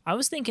 I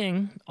was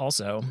thinking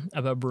also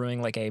about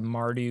brewing like a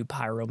Mardu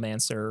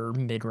Pyromancer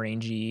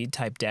mid-rangey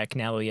type deck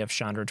now that we have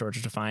Chandra Torch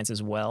of Defiance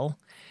as well.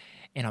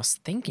 And I was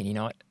thinking, you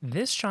know what,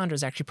 this Chandra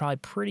is actually probably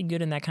pretty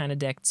good in that kind of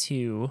deck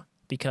too,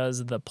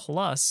 because the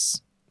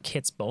plus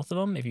hits both of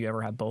them if you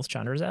ever have both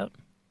Chandras out,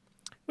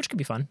 which could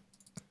be fun.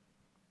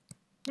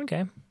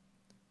 Okay.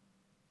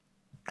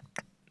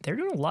 They're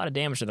doing a lot of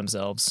damage to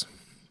themselves.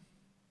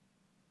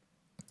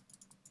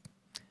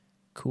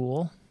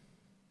 Cool.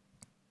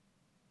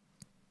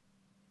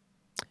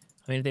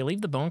 I mean, if they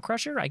leave the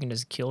Bonecrusher, I can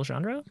just kill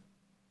Chandra.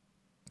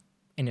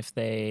 And if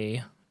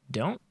they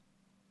don't,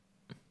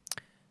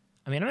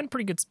 I mean, I'm in a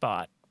pretty good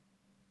spot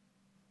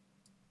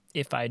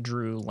if I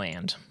drew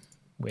land,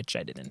 which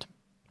I didn't.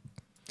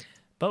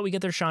 But we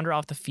get their Chandra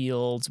off the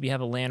field. We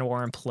have a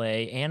Llanowar in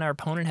play, and our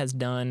opponent has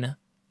done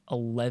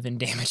 11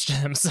 damage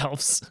to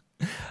themselves.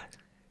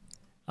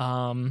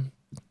 I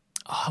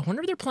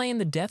wonder if they're playing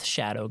the Death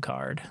Shadow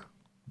card.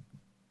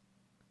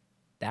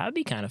 That would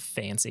be kind of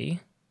fancy.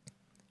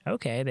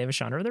 Okay, they have a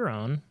Chandra of their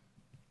own.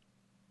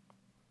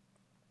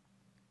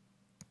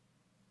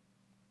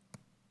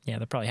 Yeah,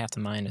 they'll probably have to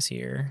mine us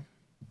here.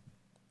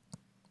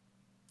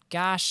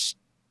 Gosh,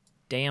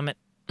 damn it.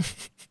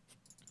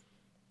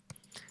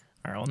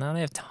 All right, well, now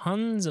they have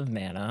tons of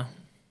mana,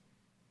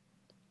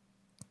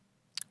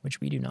 which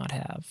we do not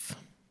have.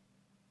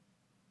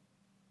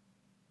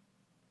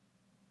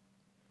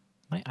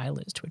 My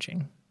eyelid is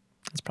twitching.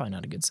 That's probably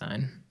not a good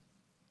sign.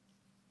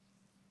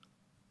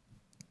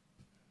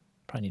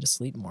 Probably need to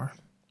sleep more.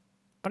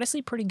 But I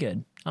sleep pretty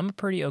good. I'm a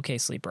pretty okay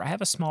sleeper. I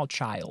have a small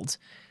child,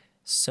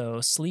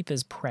 so sleep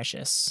is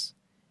precious,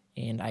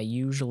 and I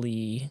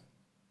usually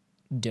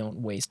don't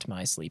waste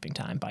my sleeping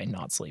time by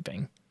not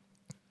sleeping.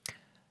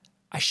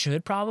 I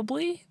should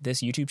probably.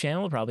 This YouTube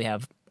channel would probably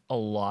have a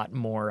lot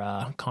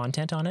more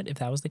content on it if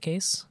that was the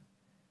case.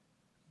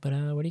 But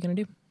what are you going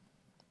to do?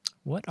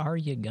 What are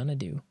you going to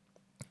do?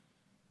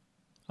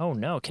 Oh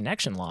no,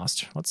 connection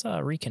lost. Let's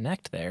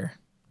reconnect there.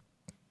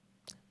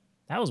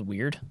 That was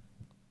weird.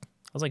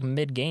 I was like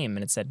mid-game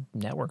and it said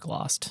network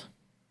lost.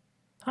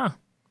 Huh.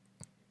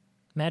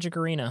 Magic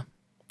Arena.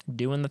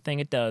 Doing the thing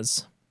it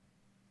does.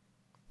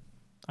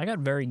 I got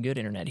very good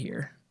internet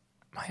here.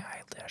 My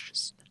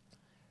eyelashes.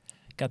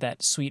 Got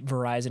that sweet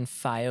Verizon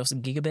Fios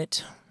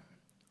gigabit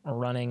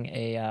running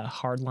a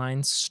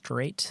hardline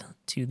straight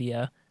to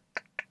the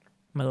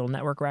my little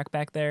network rack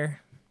back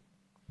there.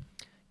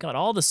 Got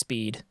all the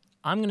speed.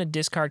 I'm going to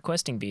discard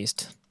Questing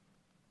Beast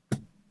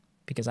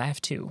because I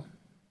have 2.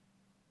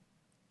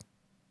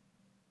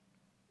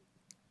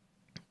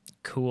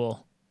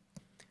 Cool.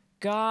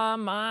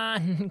 Come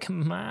on,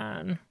 come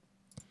on.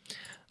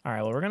 All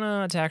right, well, we're going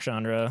to attack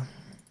Chandra.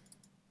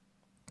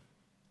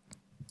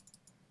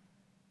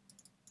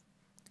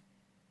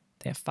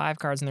 They have 5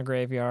 cards in their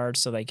graveyard,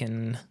 so they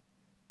can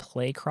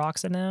play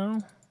Kroxa now.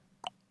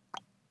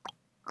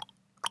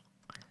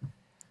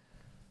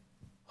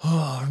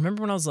 Oh,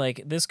 remember when I was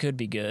like, this could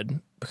be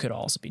good, but could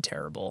also be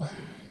terrible.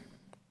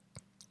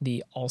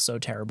 The also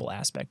terrible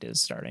aspect is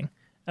starting.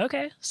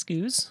 Okay,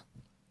 Scooze.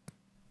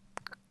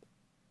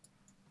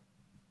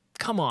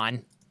 Come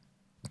on.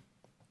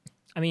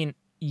 I mean,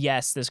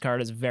 yes, this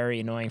card is very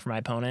annoying for my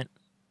opponent,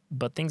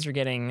 but things are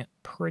getting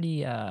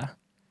pretty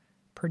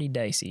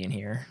dicey in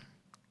here.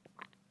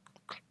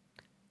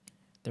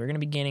 They're going to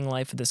be gaining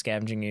life with the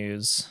Scavenging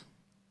Ooze.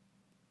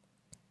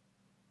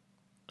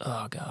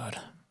 Oh, God.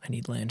 I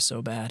need land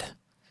so bad.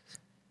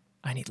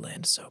 I need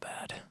land so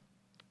bad.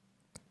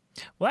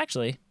 Well,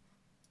 actually...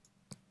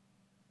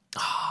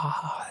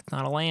 that's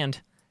not a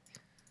land.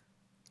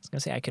 I was going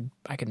to say I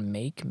could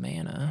make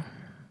mana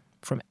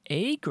from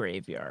a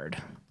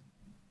graveyard.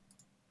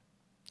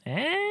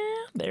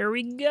 And there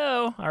we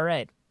go. All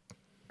right.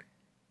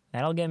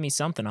 That'll get me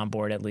something on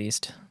board at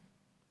least.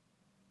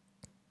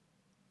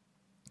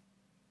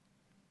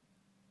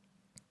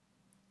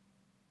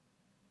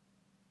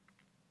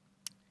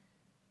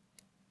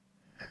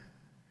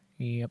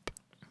 Yep.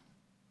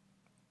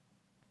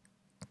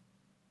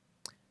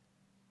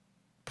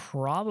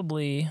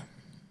 Probably...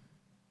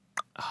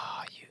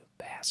 Oh, you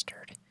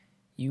bastard.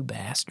 You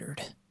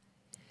bastard.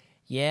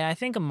 Yeah, I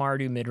think a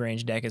Mardu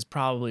mid-range deck is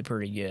probably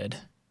pretty good.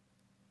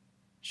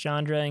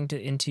 Chandra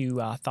into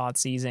Thought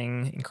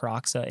Seizing and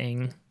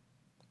Kroxa-ing.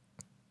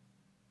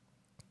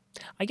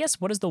 I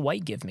guess, what does the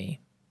white give me?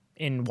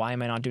 And why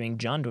am I not doing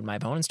Jund what my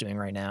opponent's doing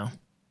right now?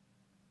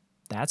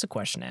 That's a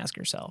question to ask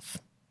yourself.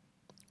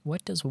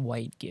 What does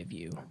white give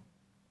you?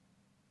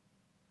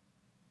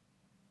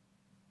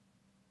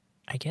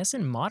 I guess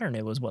in Modern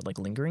it was what, like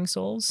Lingering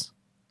Souls?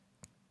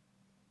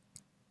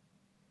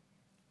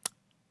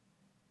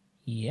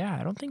 Yeah,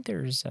 I don't think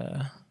there's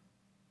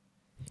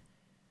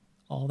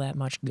all that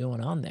much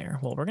going on there.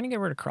 Well, we're going to get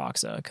rid of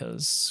Kroxa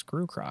because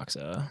screw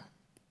Kroxa.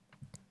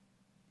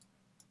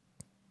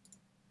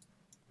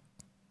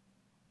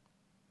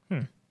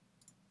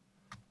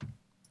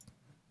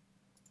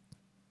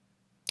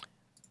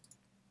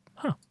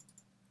 Huh.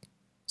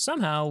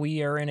 Somehow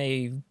we are in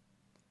a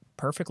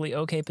perfectly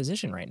okay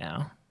position right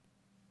now.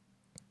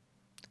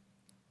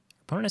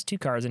 Opponent has 2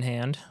 cards in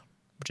hand,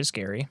 which is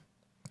scary.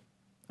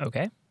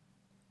 Okay.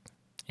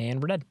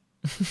 And we're dead.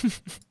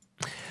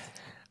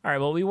 All right,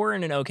 well, we were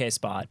in an okay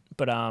spot,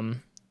 but I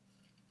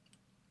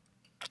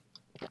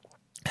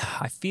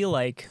feel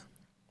like...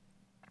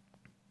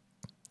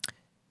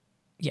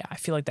 Yeah, I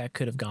feel like that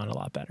could have gone a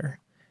lot better.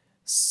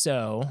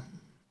 So,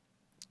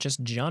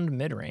 just Jund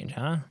mid-range,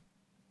 huh?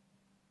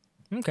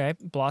 Okay,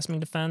 Blossoming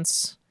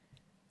Defense.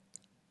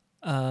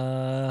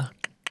 Carnage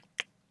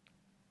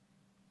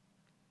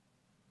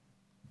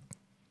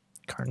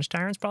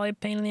Tyrant's probably a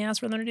pain in the ass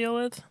for them to deal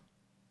with.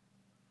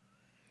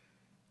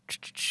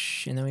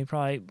 And then we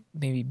probably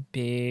maybe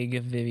big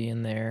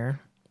Vivian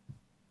there.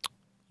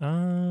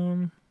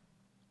 Maybe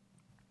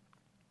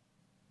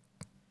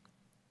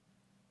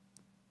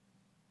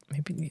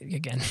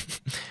again.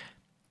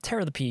 Terror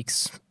of the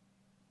Peaks.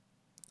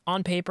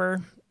 On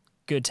paper,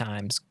 good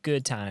times,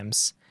 good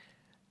times.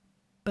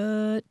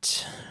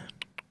 But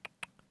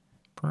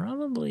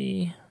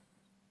probably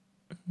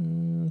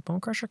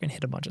Bonecrusher can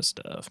hit a bunch of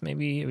stuff.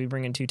 Maybe we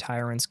bring in 2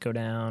 Tyrants, go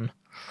down.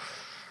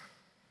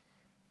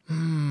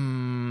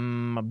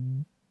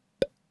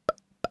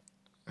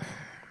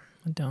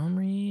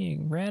 Domri,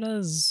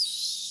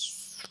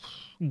 Radha's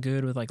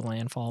good with like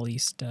landfall-y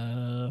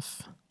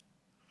stuff.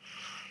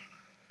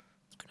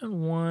 Let's go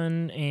down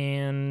 1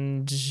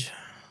 and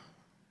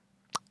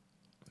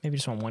maybe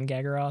just want 1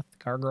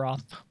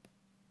 Gargaroth.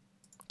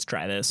 Let's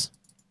try this.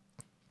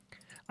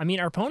 I mean,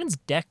 our opponent's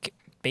deck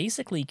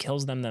basically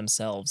kills them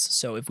themselves.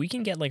 So if we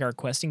can get like our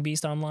Questing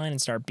Beast online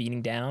and start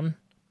beating down,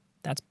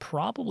 that's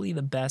probably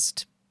the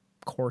best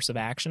course of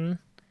action.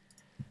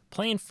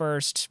 Playing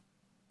first,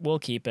 we'll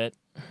keep it.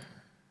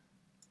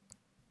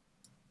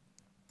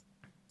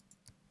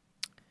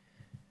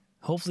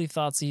 Hopefully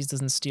Thoughtseize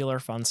doesn't steal our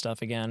fun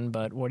stuff again,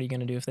 but what are you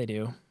going to do if they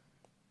do?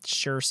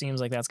 Sure seems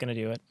like that's going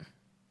to do it.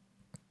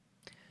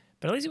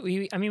 But at least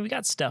we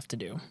got stuff to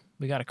do.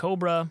 We got a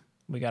Cobra,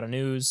 we got an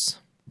Ooze.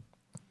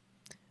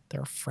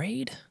 They're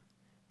afraid?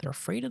 They're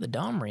afraid of the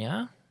Domri,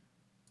 huh?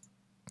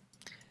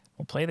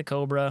 We'll play the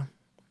Cobra.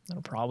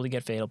 It'll probably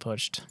get Fatal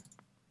Pushed.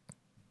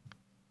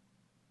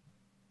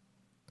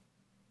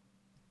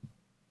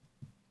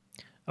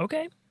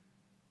 Okay.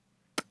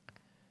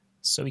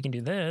 So we can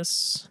do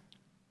this.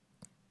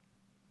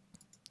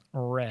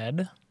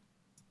 Red.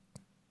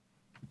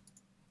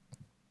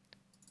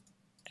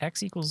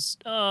 X equals...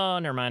 Oh,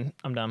 never mind.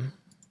 I'm dumb.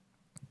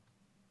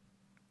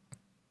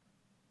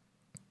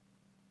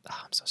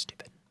 Oh, I'm so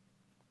stupid.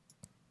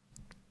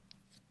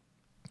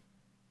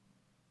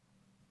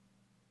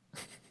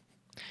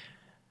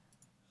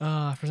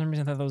 For some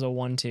reason I thought that was a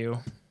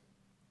 1-2.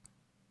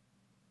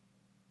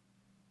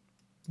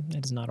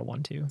 It is not a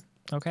 1-2.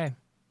 Okay.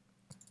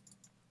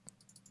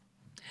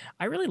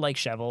 I really like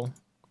Shovel.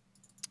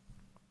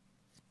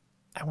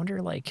 I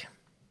wonder, like,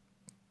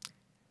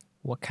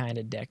 what kind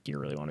of deck you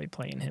really want to be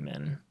playing him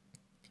in.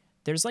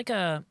 There's like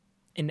an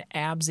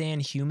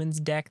Abzan Humans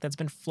deck that's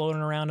been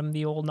floating around in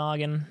the old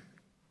noggin.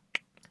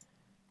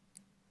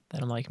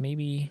 That I'm like,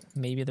 maybe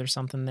there's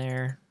something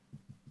there.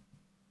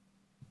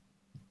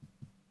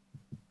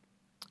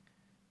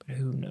 But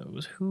who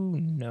knows? Who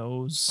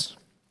knows?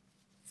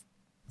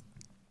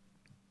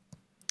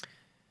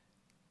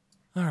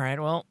 All right,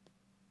 well,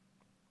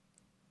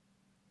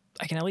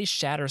 I can at least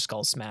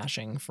Shatterskull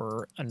Smashing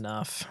for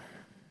enough.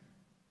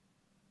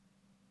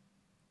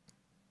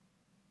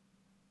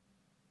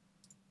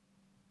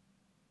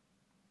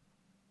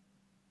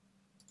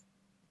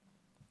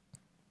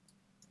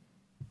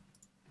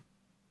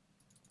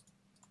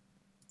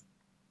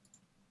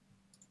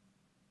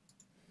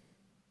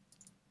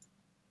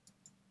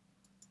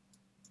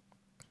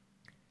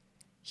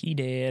 He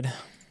did.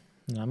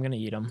 And I'm going to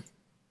eat him.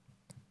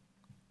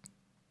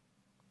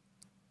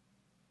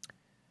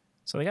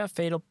 So they got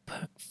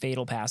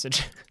Fatal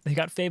Passage. They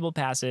got Fabled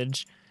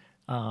Passage.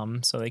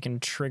 So they can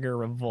trigger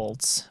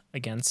revolts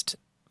against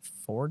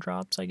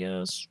 4-drops, I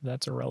guess.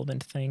 That's a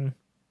relevant thing.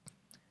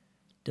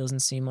 Doesn't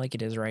seem like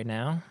it is right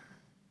now.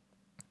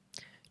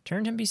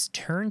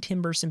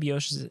 Turntimber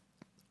Symbiosis.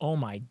 Oh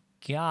my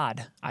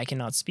god. I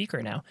cannot speak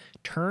right now.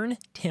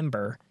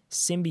 Turntimber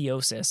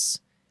Symbiosis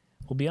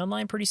will be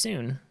online pretty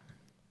soon.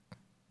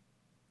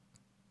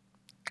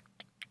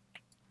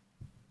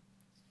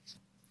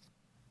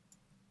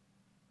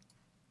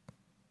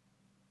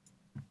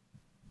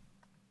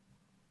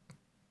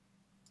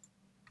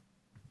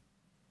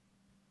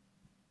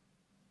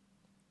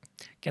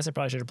 Guess I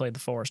probably should have played the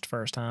forest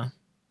first, huh?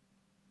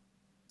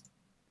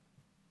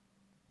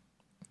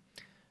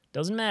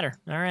 Doesn't matter.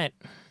 All right.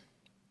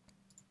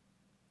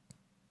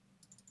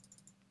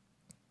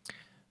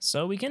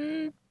 So we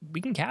can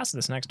cast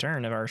this next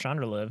turn if our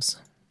Chandra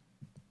lives.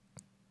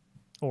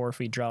 Or if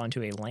we draw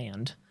into a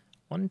land.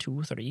 1,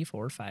 2, 3,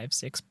 4, 5,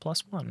 6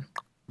 plus 1.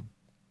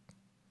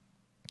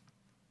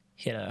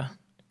 Hit a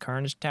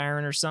Carnage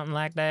Tyrant or something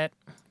like that.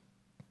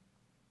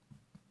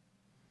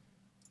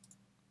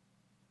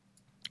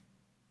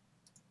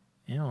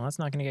 Yeah, well, that's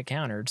not going to get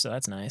countered, so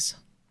that's nice.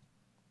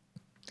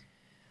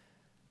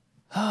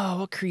 Oh,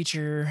 what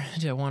creature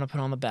do I want to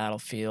put on the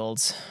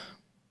battlefield?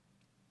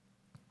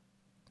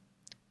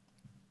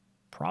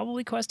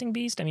 Probably Questing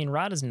Beast. I mean,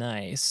 Radha's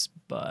nice,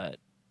 but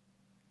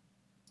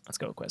let's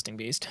go with Questing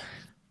Beast.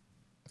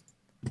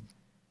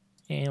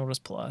 And we'll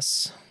just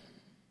plus.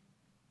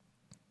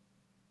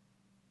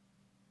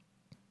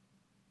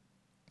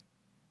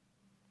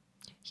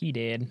 He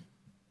did.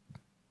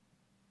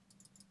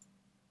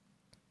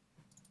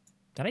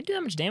 Did I do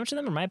that much damage to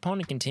them, or my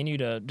opponent continue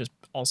to just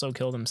also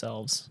kill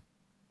themselves?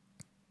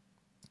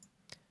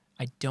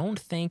 I don't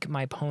think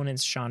my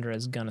opponent's Chandra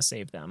is gonna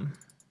save them.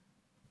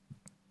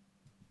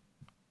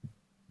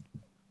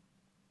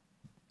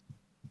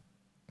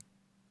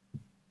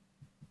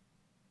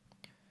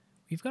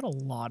 We've got a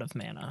lot of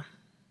mana.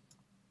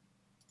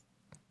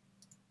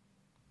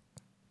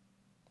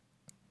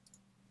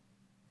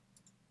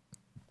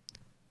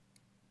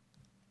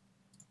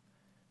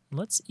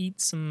 Let's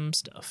eat some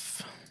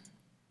stuff.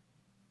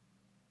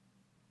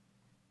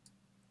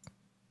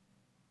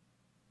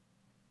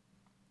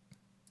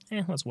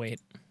 Let's wait.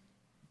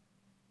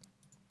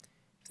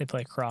 If they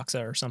play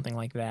Croxa or something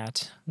like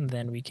that,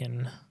 then we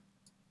can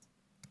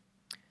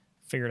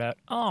figure it out.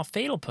 Oh,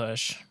 Fatal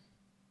Push.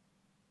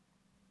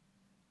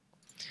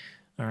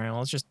 All right, well,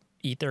 let's just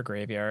eat their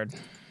graveyard.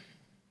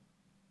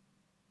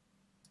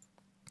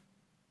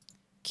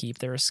 Keep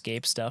their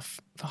escape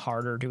stuff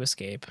harder to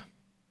escape.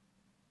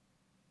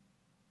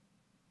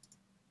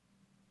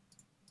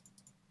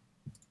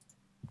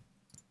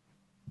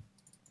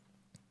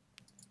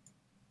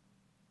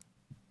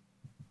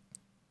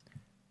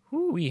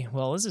 Whoo-wee.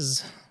 Well, this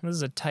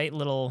is a tight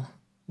little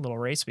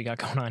race we got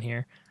going on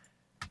here.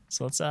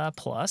 So let's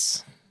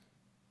plus.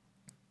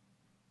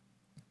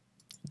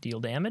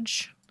 Deal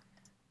damage.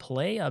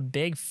 Play a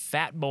big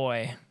fat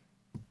boy.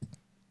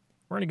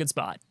 We're in a good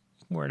spot.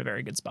 We're in a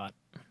very good spot.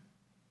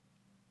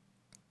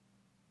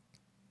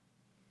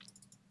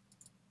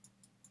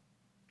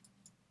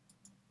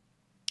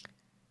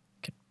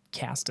 Could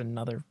cast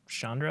another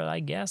Chandra,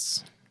 I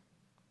guess.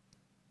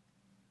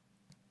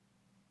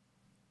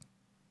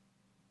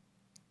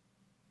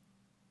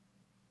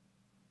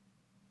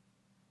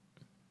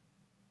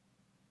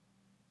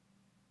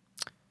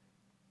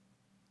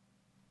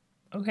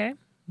 Okay.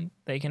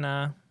 They can,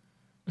 I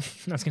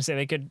was gonna say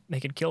they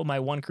could kill my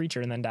one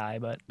creature and then die,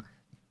 but...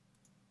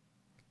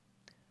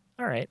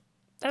 Alright.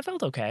 That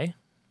felt okay.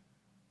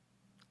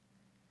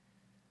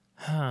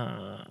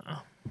 Huh.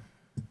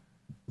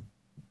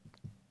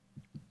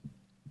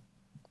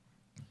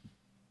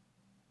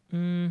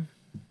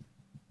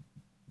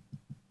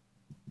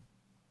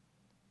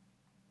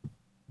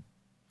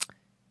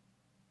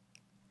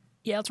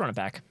 Yeah, let's run it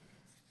back.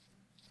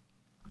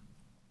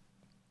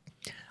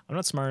 I'm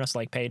not smart enough to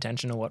like pay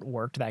attention to what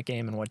worked that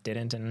game and what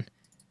didn't, and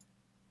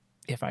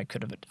if I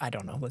could have, I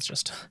don't know.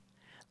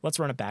 Let's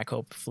run it back.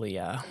 Hopefully,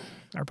 our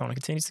opponent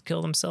continues to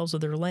kill themselves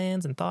with their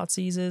lands and thought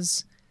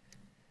seizes.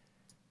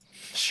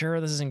 Sure,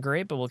 this isn't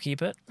great, but we'll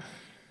keep it.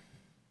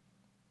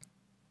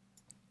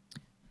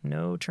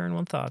 No turn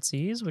 1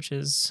 Thoughtseize, which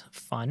is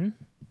fun.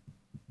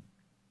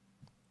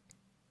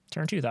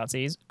 Turn 2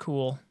 Thoughtseize,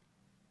 cool.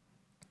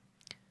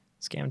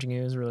 Scavenging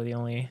Ooze is really the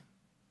only...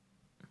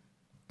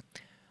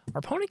 Our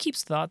opponent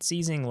keeps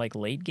Thoughtseizing like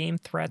late game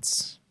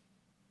threats,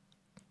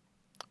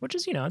 which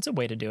is, you know, it's a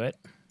way to do it.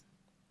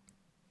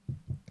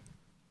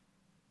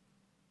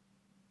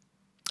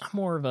 I'm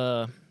more of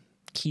a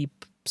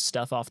keep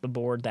stuff off the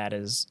board that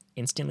is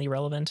instantly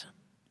relevant.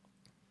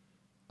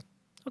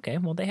 Okay,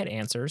 well, they had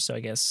answers, so I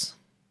guess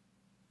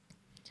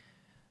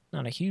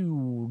not a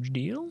huge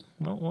deal.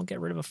 Well, we'll get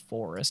rid of a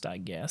forest, I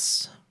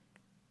guess.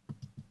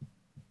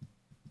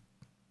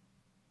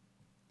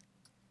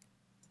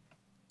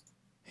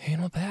 And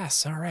we'll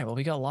pass. All right, well,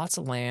 we got lots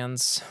of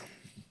lands.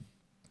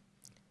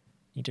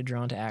 Need to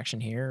draw into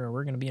action here, or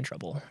we're going to be in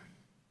trouble.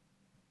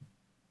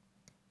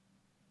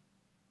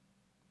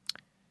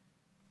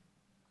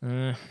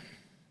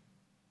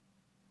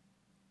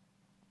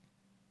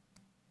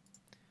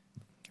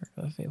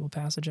 Fabled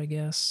Passage, I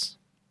guess.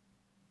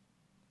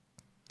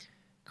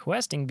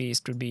 Questing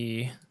Beast would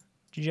be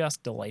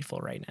just delightful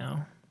right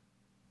now.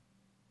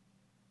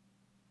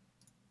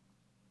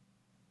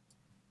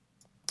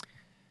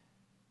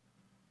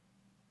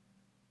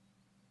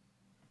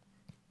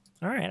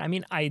 All right, I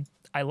mean, I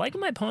like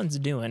what my opponent's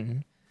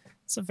doing.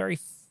 It's a very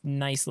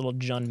nice little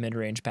Jund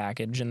mid-range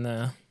package, and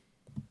the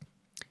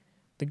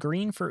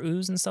green for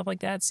Ooze and stuff like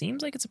that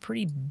seems like it's a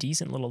pretty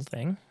decent little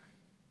thing.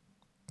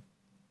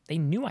 They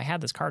knew I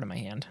had this card in my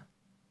hand.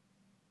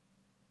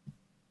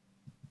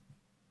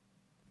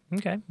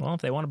 Okay, well,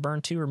 if they want to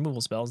burn 2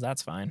 removal spells,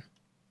 that's fine.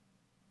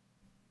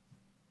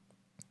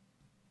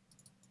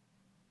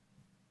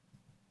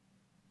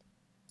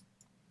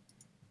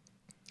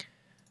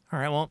 All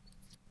right, well,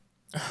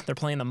 they're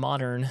playing the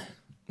modern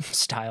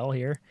style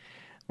here,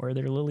 where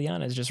their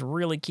Liliana is just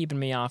really keeping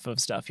me off of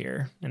stuff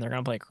here. And they're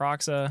going to play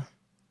Kroxa.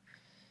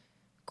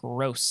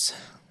 Gross.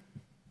 I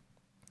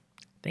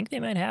think they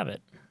might have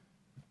it.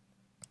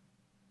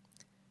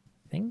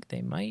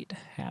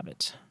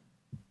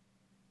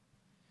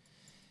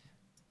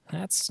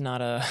 That's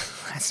not an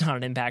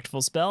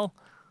impactful spell.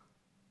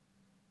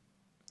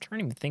 I'm trying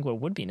to even think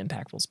what would be an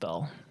impactful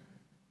spell.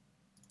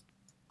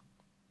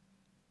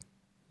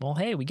 Well,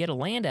 hey, we get a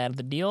land out of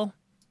the deal.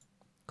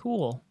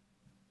 Cool.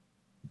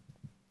 I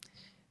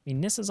mean,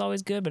 Nissa's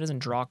always good, but doesn't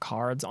draw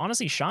cards.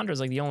 Honestly, Chandra's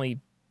like the only...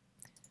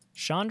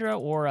 Chandra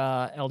or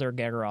Elder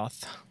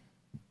Gargaroth.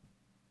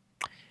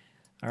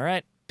 All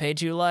right, pay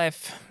 2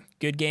 life.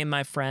 Good game,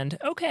 my friend.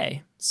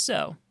 Okay,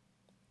 so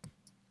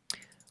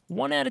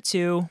 1 out of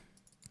 2.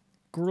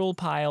 Gruul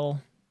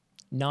pile,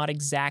 not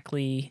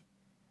exactly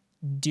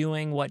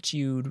doing what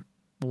you'd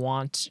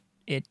want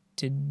it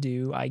to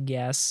do, I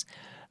guess.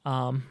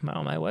 My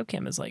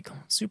webcam is like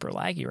super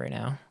laggy right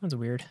now. That's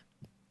weird.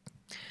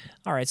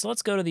 All right, so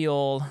let's go to the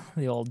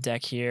old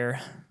deck here.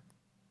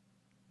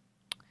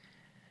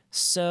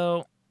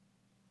 So,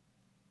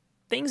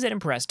 things that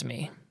impressed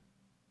me.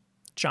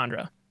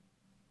 Chandra.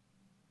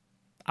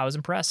 I was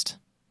impressed.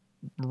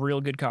 Real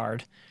good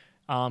card.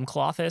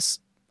 Klothys,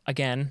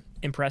 again,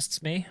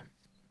 impressed me.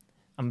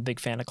 I'm a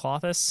big fan of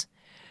Klothys.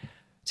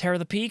 Terror of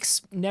the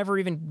Peaks, never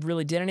even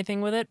really did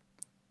anything with it.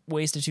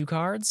 Wasted 2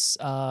 cards.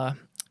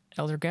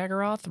 Elder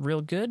Gargaroth,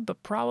 real good,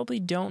 but probably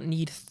don't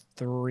need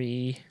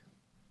 3.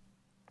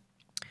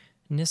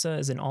 Nissa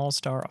is an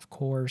all-star, of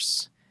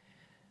course.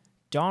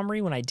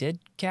 Domri, when I did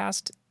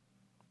cast,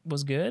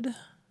 was good.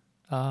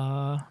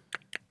 Yeah,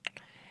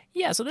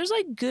 so there's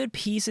like good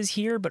pieces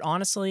here, but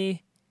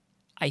honestly,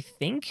 I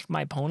think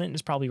my opponent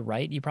is probably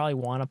right. You probably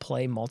want to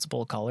play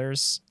multiple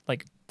colors,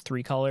 like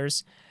 3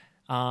 colors.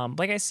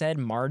 Like I said,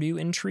 Mardu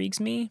intrigues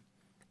me,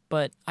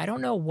 but I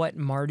don't know what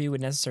Mardu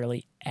would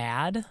necessarily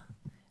add.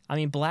 I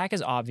mean, black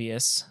is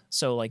obvious,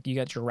 so like you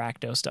got your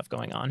Rakdos stuff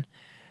going on.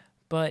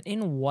 But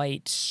in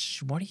white,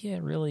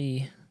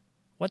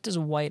 what does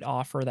white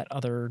offer that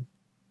other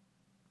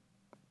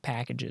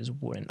packages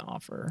wouldn't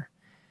offer?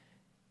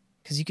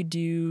 Because you could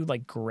do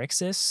like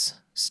Grixis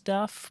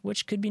stuff,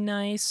 which could be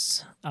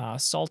nice.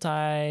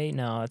 Sultai,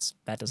 no,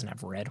 that doesn't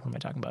have red. What am I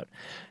talking about?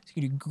 So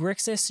you could do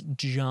Grixis,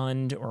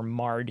 Jund, or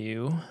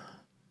Mardu.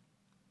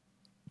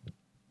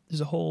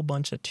 There's a whole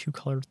bunch of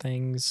 2-colored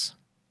things.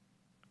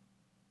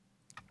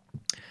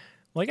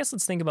 Well, I guess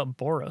let's think about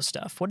Boros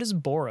stuff. What does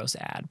Boros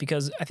add?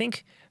 Because I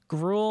think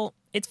Gruul,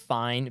 it's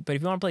fine, but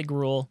if you want to play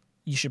Gruul,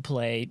 you should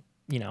play,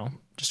 you know,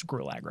 just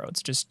Gruul aggro.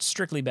 It's just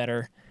strictly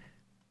better.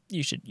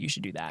 You should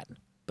do that.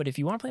 But if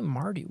you want to play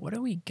Mardu, what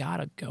do we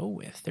gotta go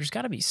with? There's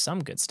got to be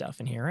some good stuff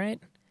in here, right?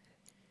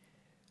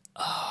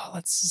 Oh,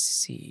 let's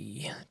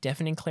see.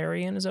 Deafening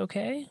Clarion is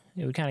okay.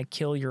 It would kind of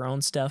kill your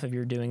own stuff if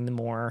you're doing the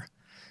more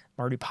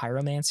Mardu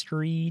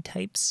Pyromancery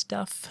type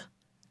stuff.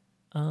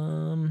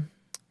 Yeah,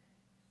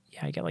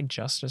 I get like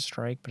Justice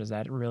Strike, but does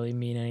that really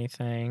mean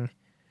anything?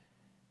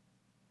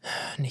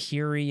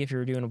 Nahiri, if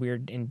you're doing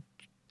weird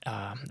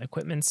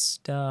equipment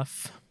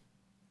stuff.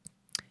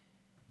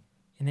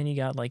 And then you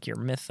got like your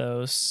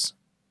Mythos.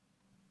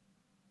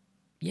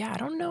 Yeah, I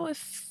don't know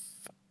if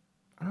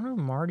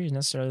Mardu is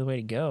necessarily the way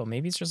to go.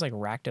 Maybe it's just like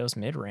Rakdos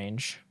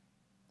Midrange.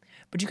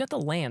 But you got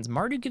the lands.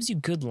 Mardu gives you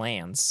good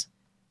lands.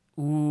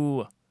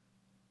 Ooh.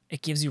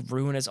 It gives you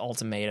Ruinous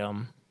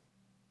Ultimatum.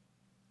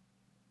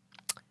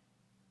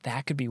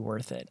 That could be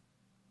worth it.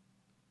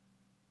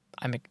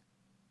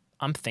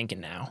 I'm thinking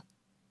now.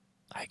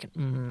 I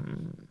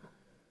can.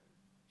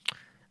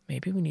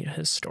 Maybe we need a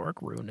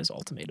historic Ruinous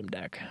Ultimatum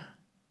deck.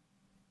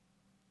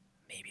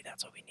 Maybe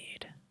that's what we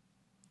need.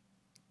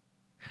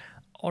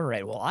 All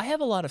right. Well, I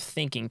have a lot of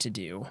thinking to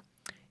do.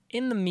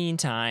 In the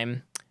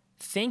meantime,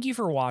 thank you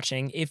for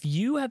watching. If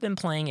you have been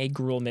playing a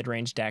Gruul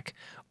midrange deck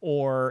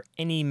or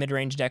any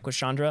midrange deck with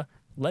Chandra,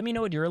 let me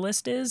know what your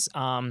list is.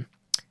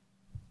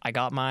 I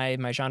got my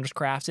Chandras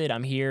crafted.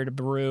 I'm here to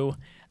brew.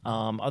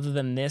 Other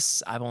than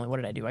this, what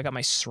did I do? I got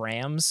my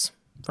SRAMs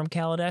from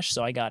Kaladesh,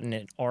 so I got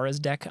an Auras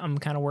deck I'm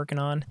kind of working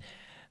on.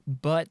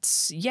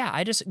 But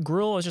yeah,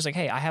 Gruul was just like,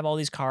 hey, I have all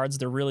these cards.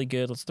 They're really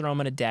good. Let's throw them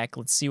in a deck.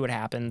 Let's see what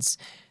happens.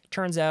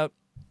 Turns out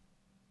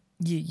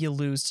you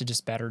lose to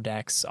just better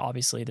decks.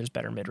 Obviously, there's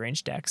better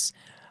mid-range decks.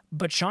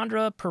 But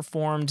Chandra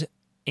performed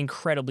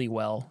incredibly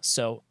well.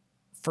 So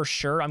for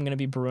sure, I'm going to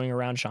be brewing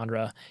around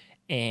Chandra.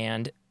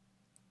 And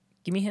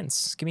give me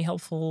hints. Give me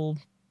helpful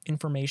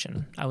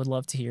information. I would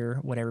love to hear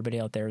what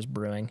everybody out there is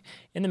brewing.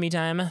 In the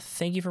meantime,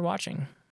 thank you for watching.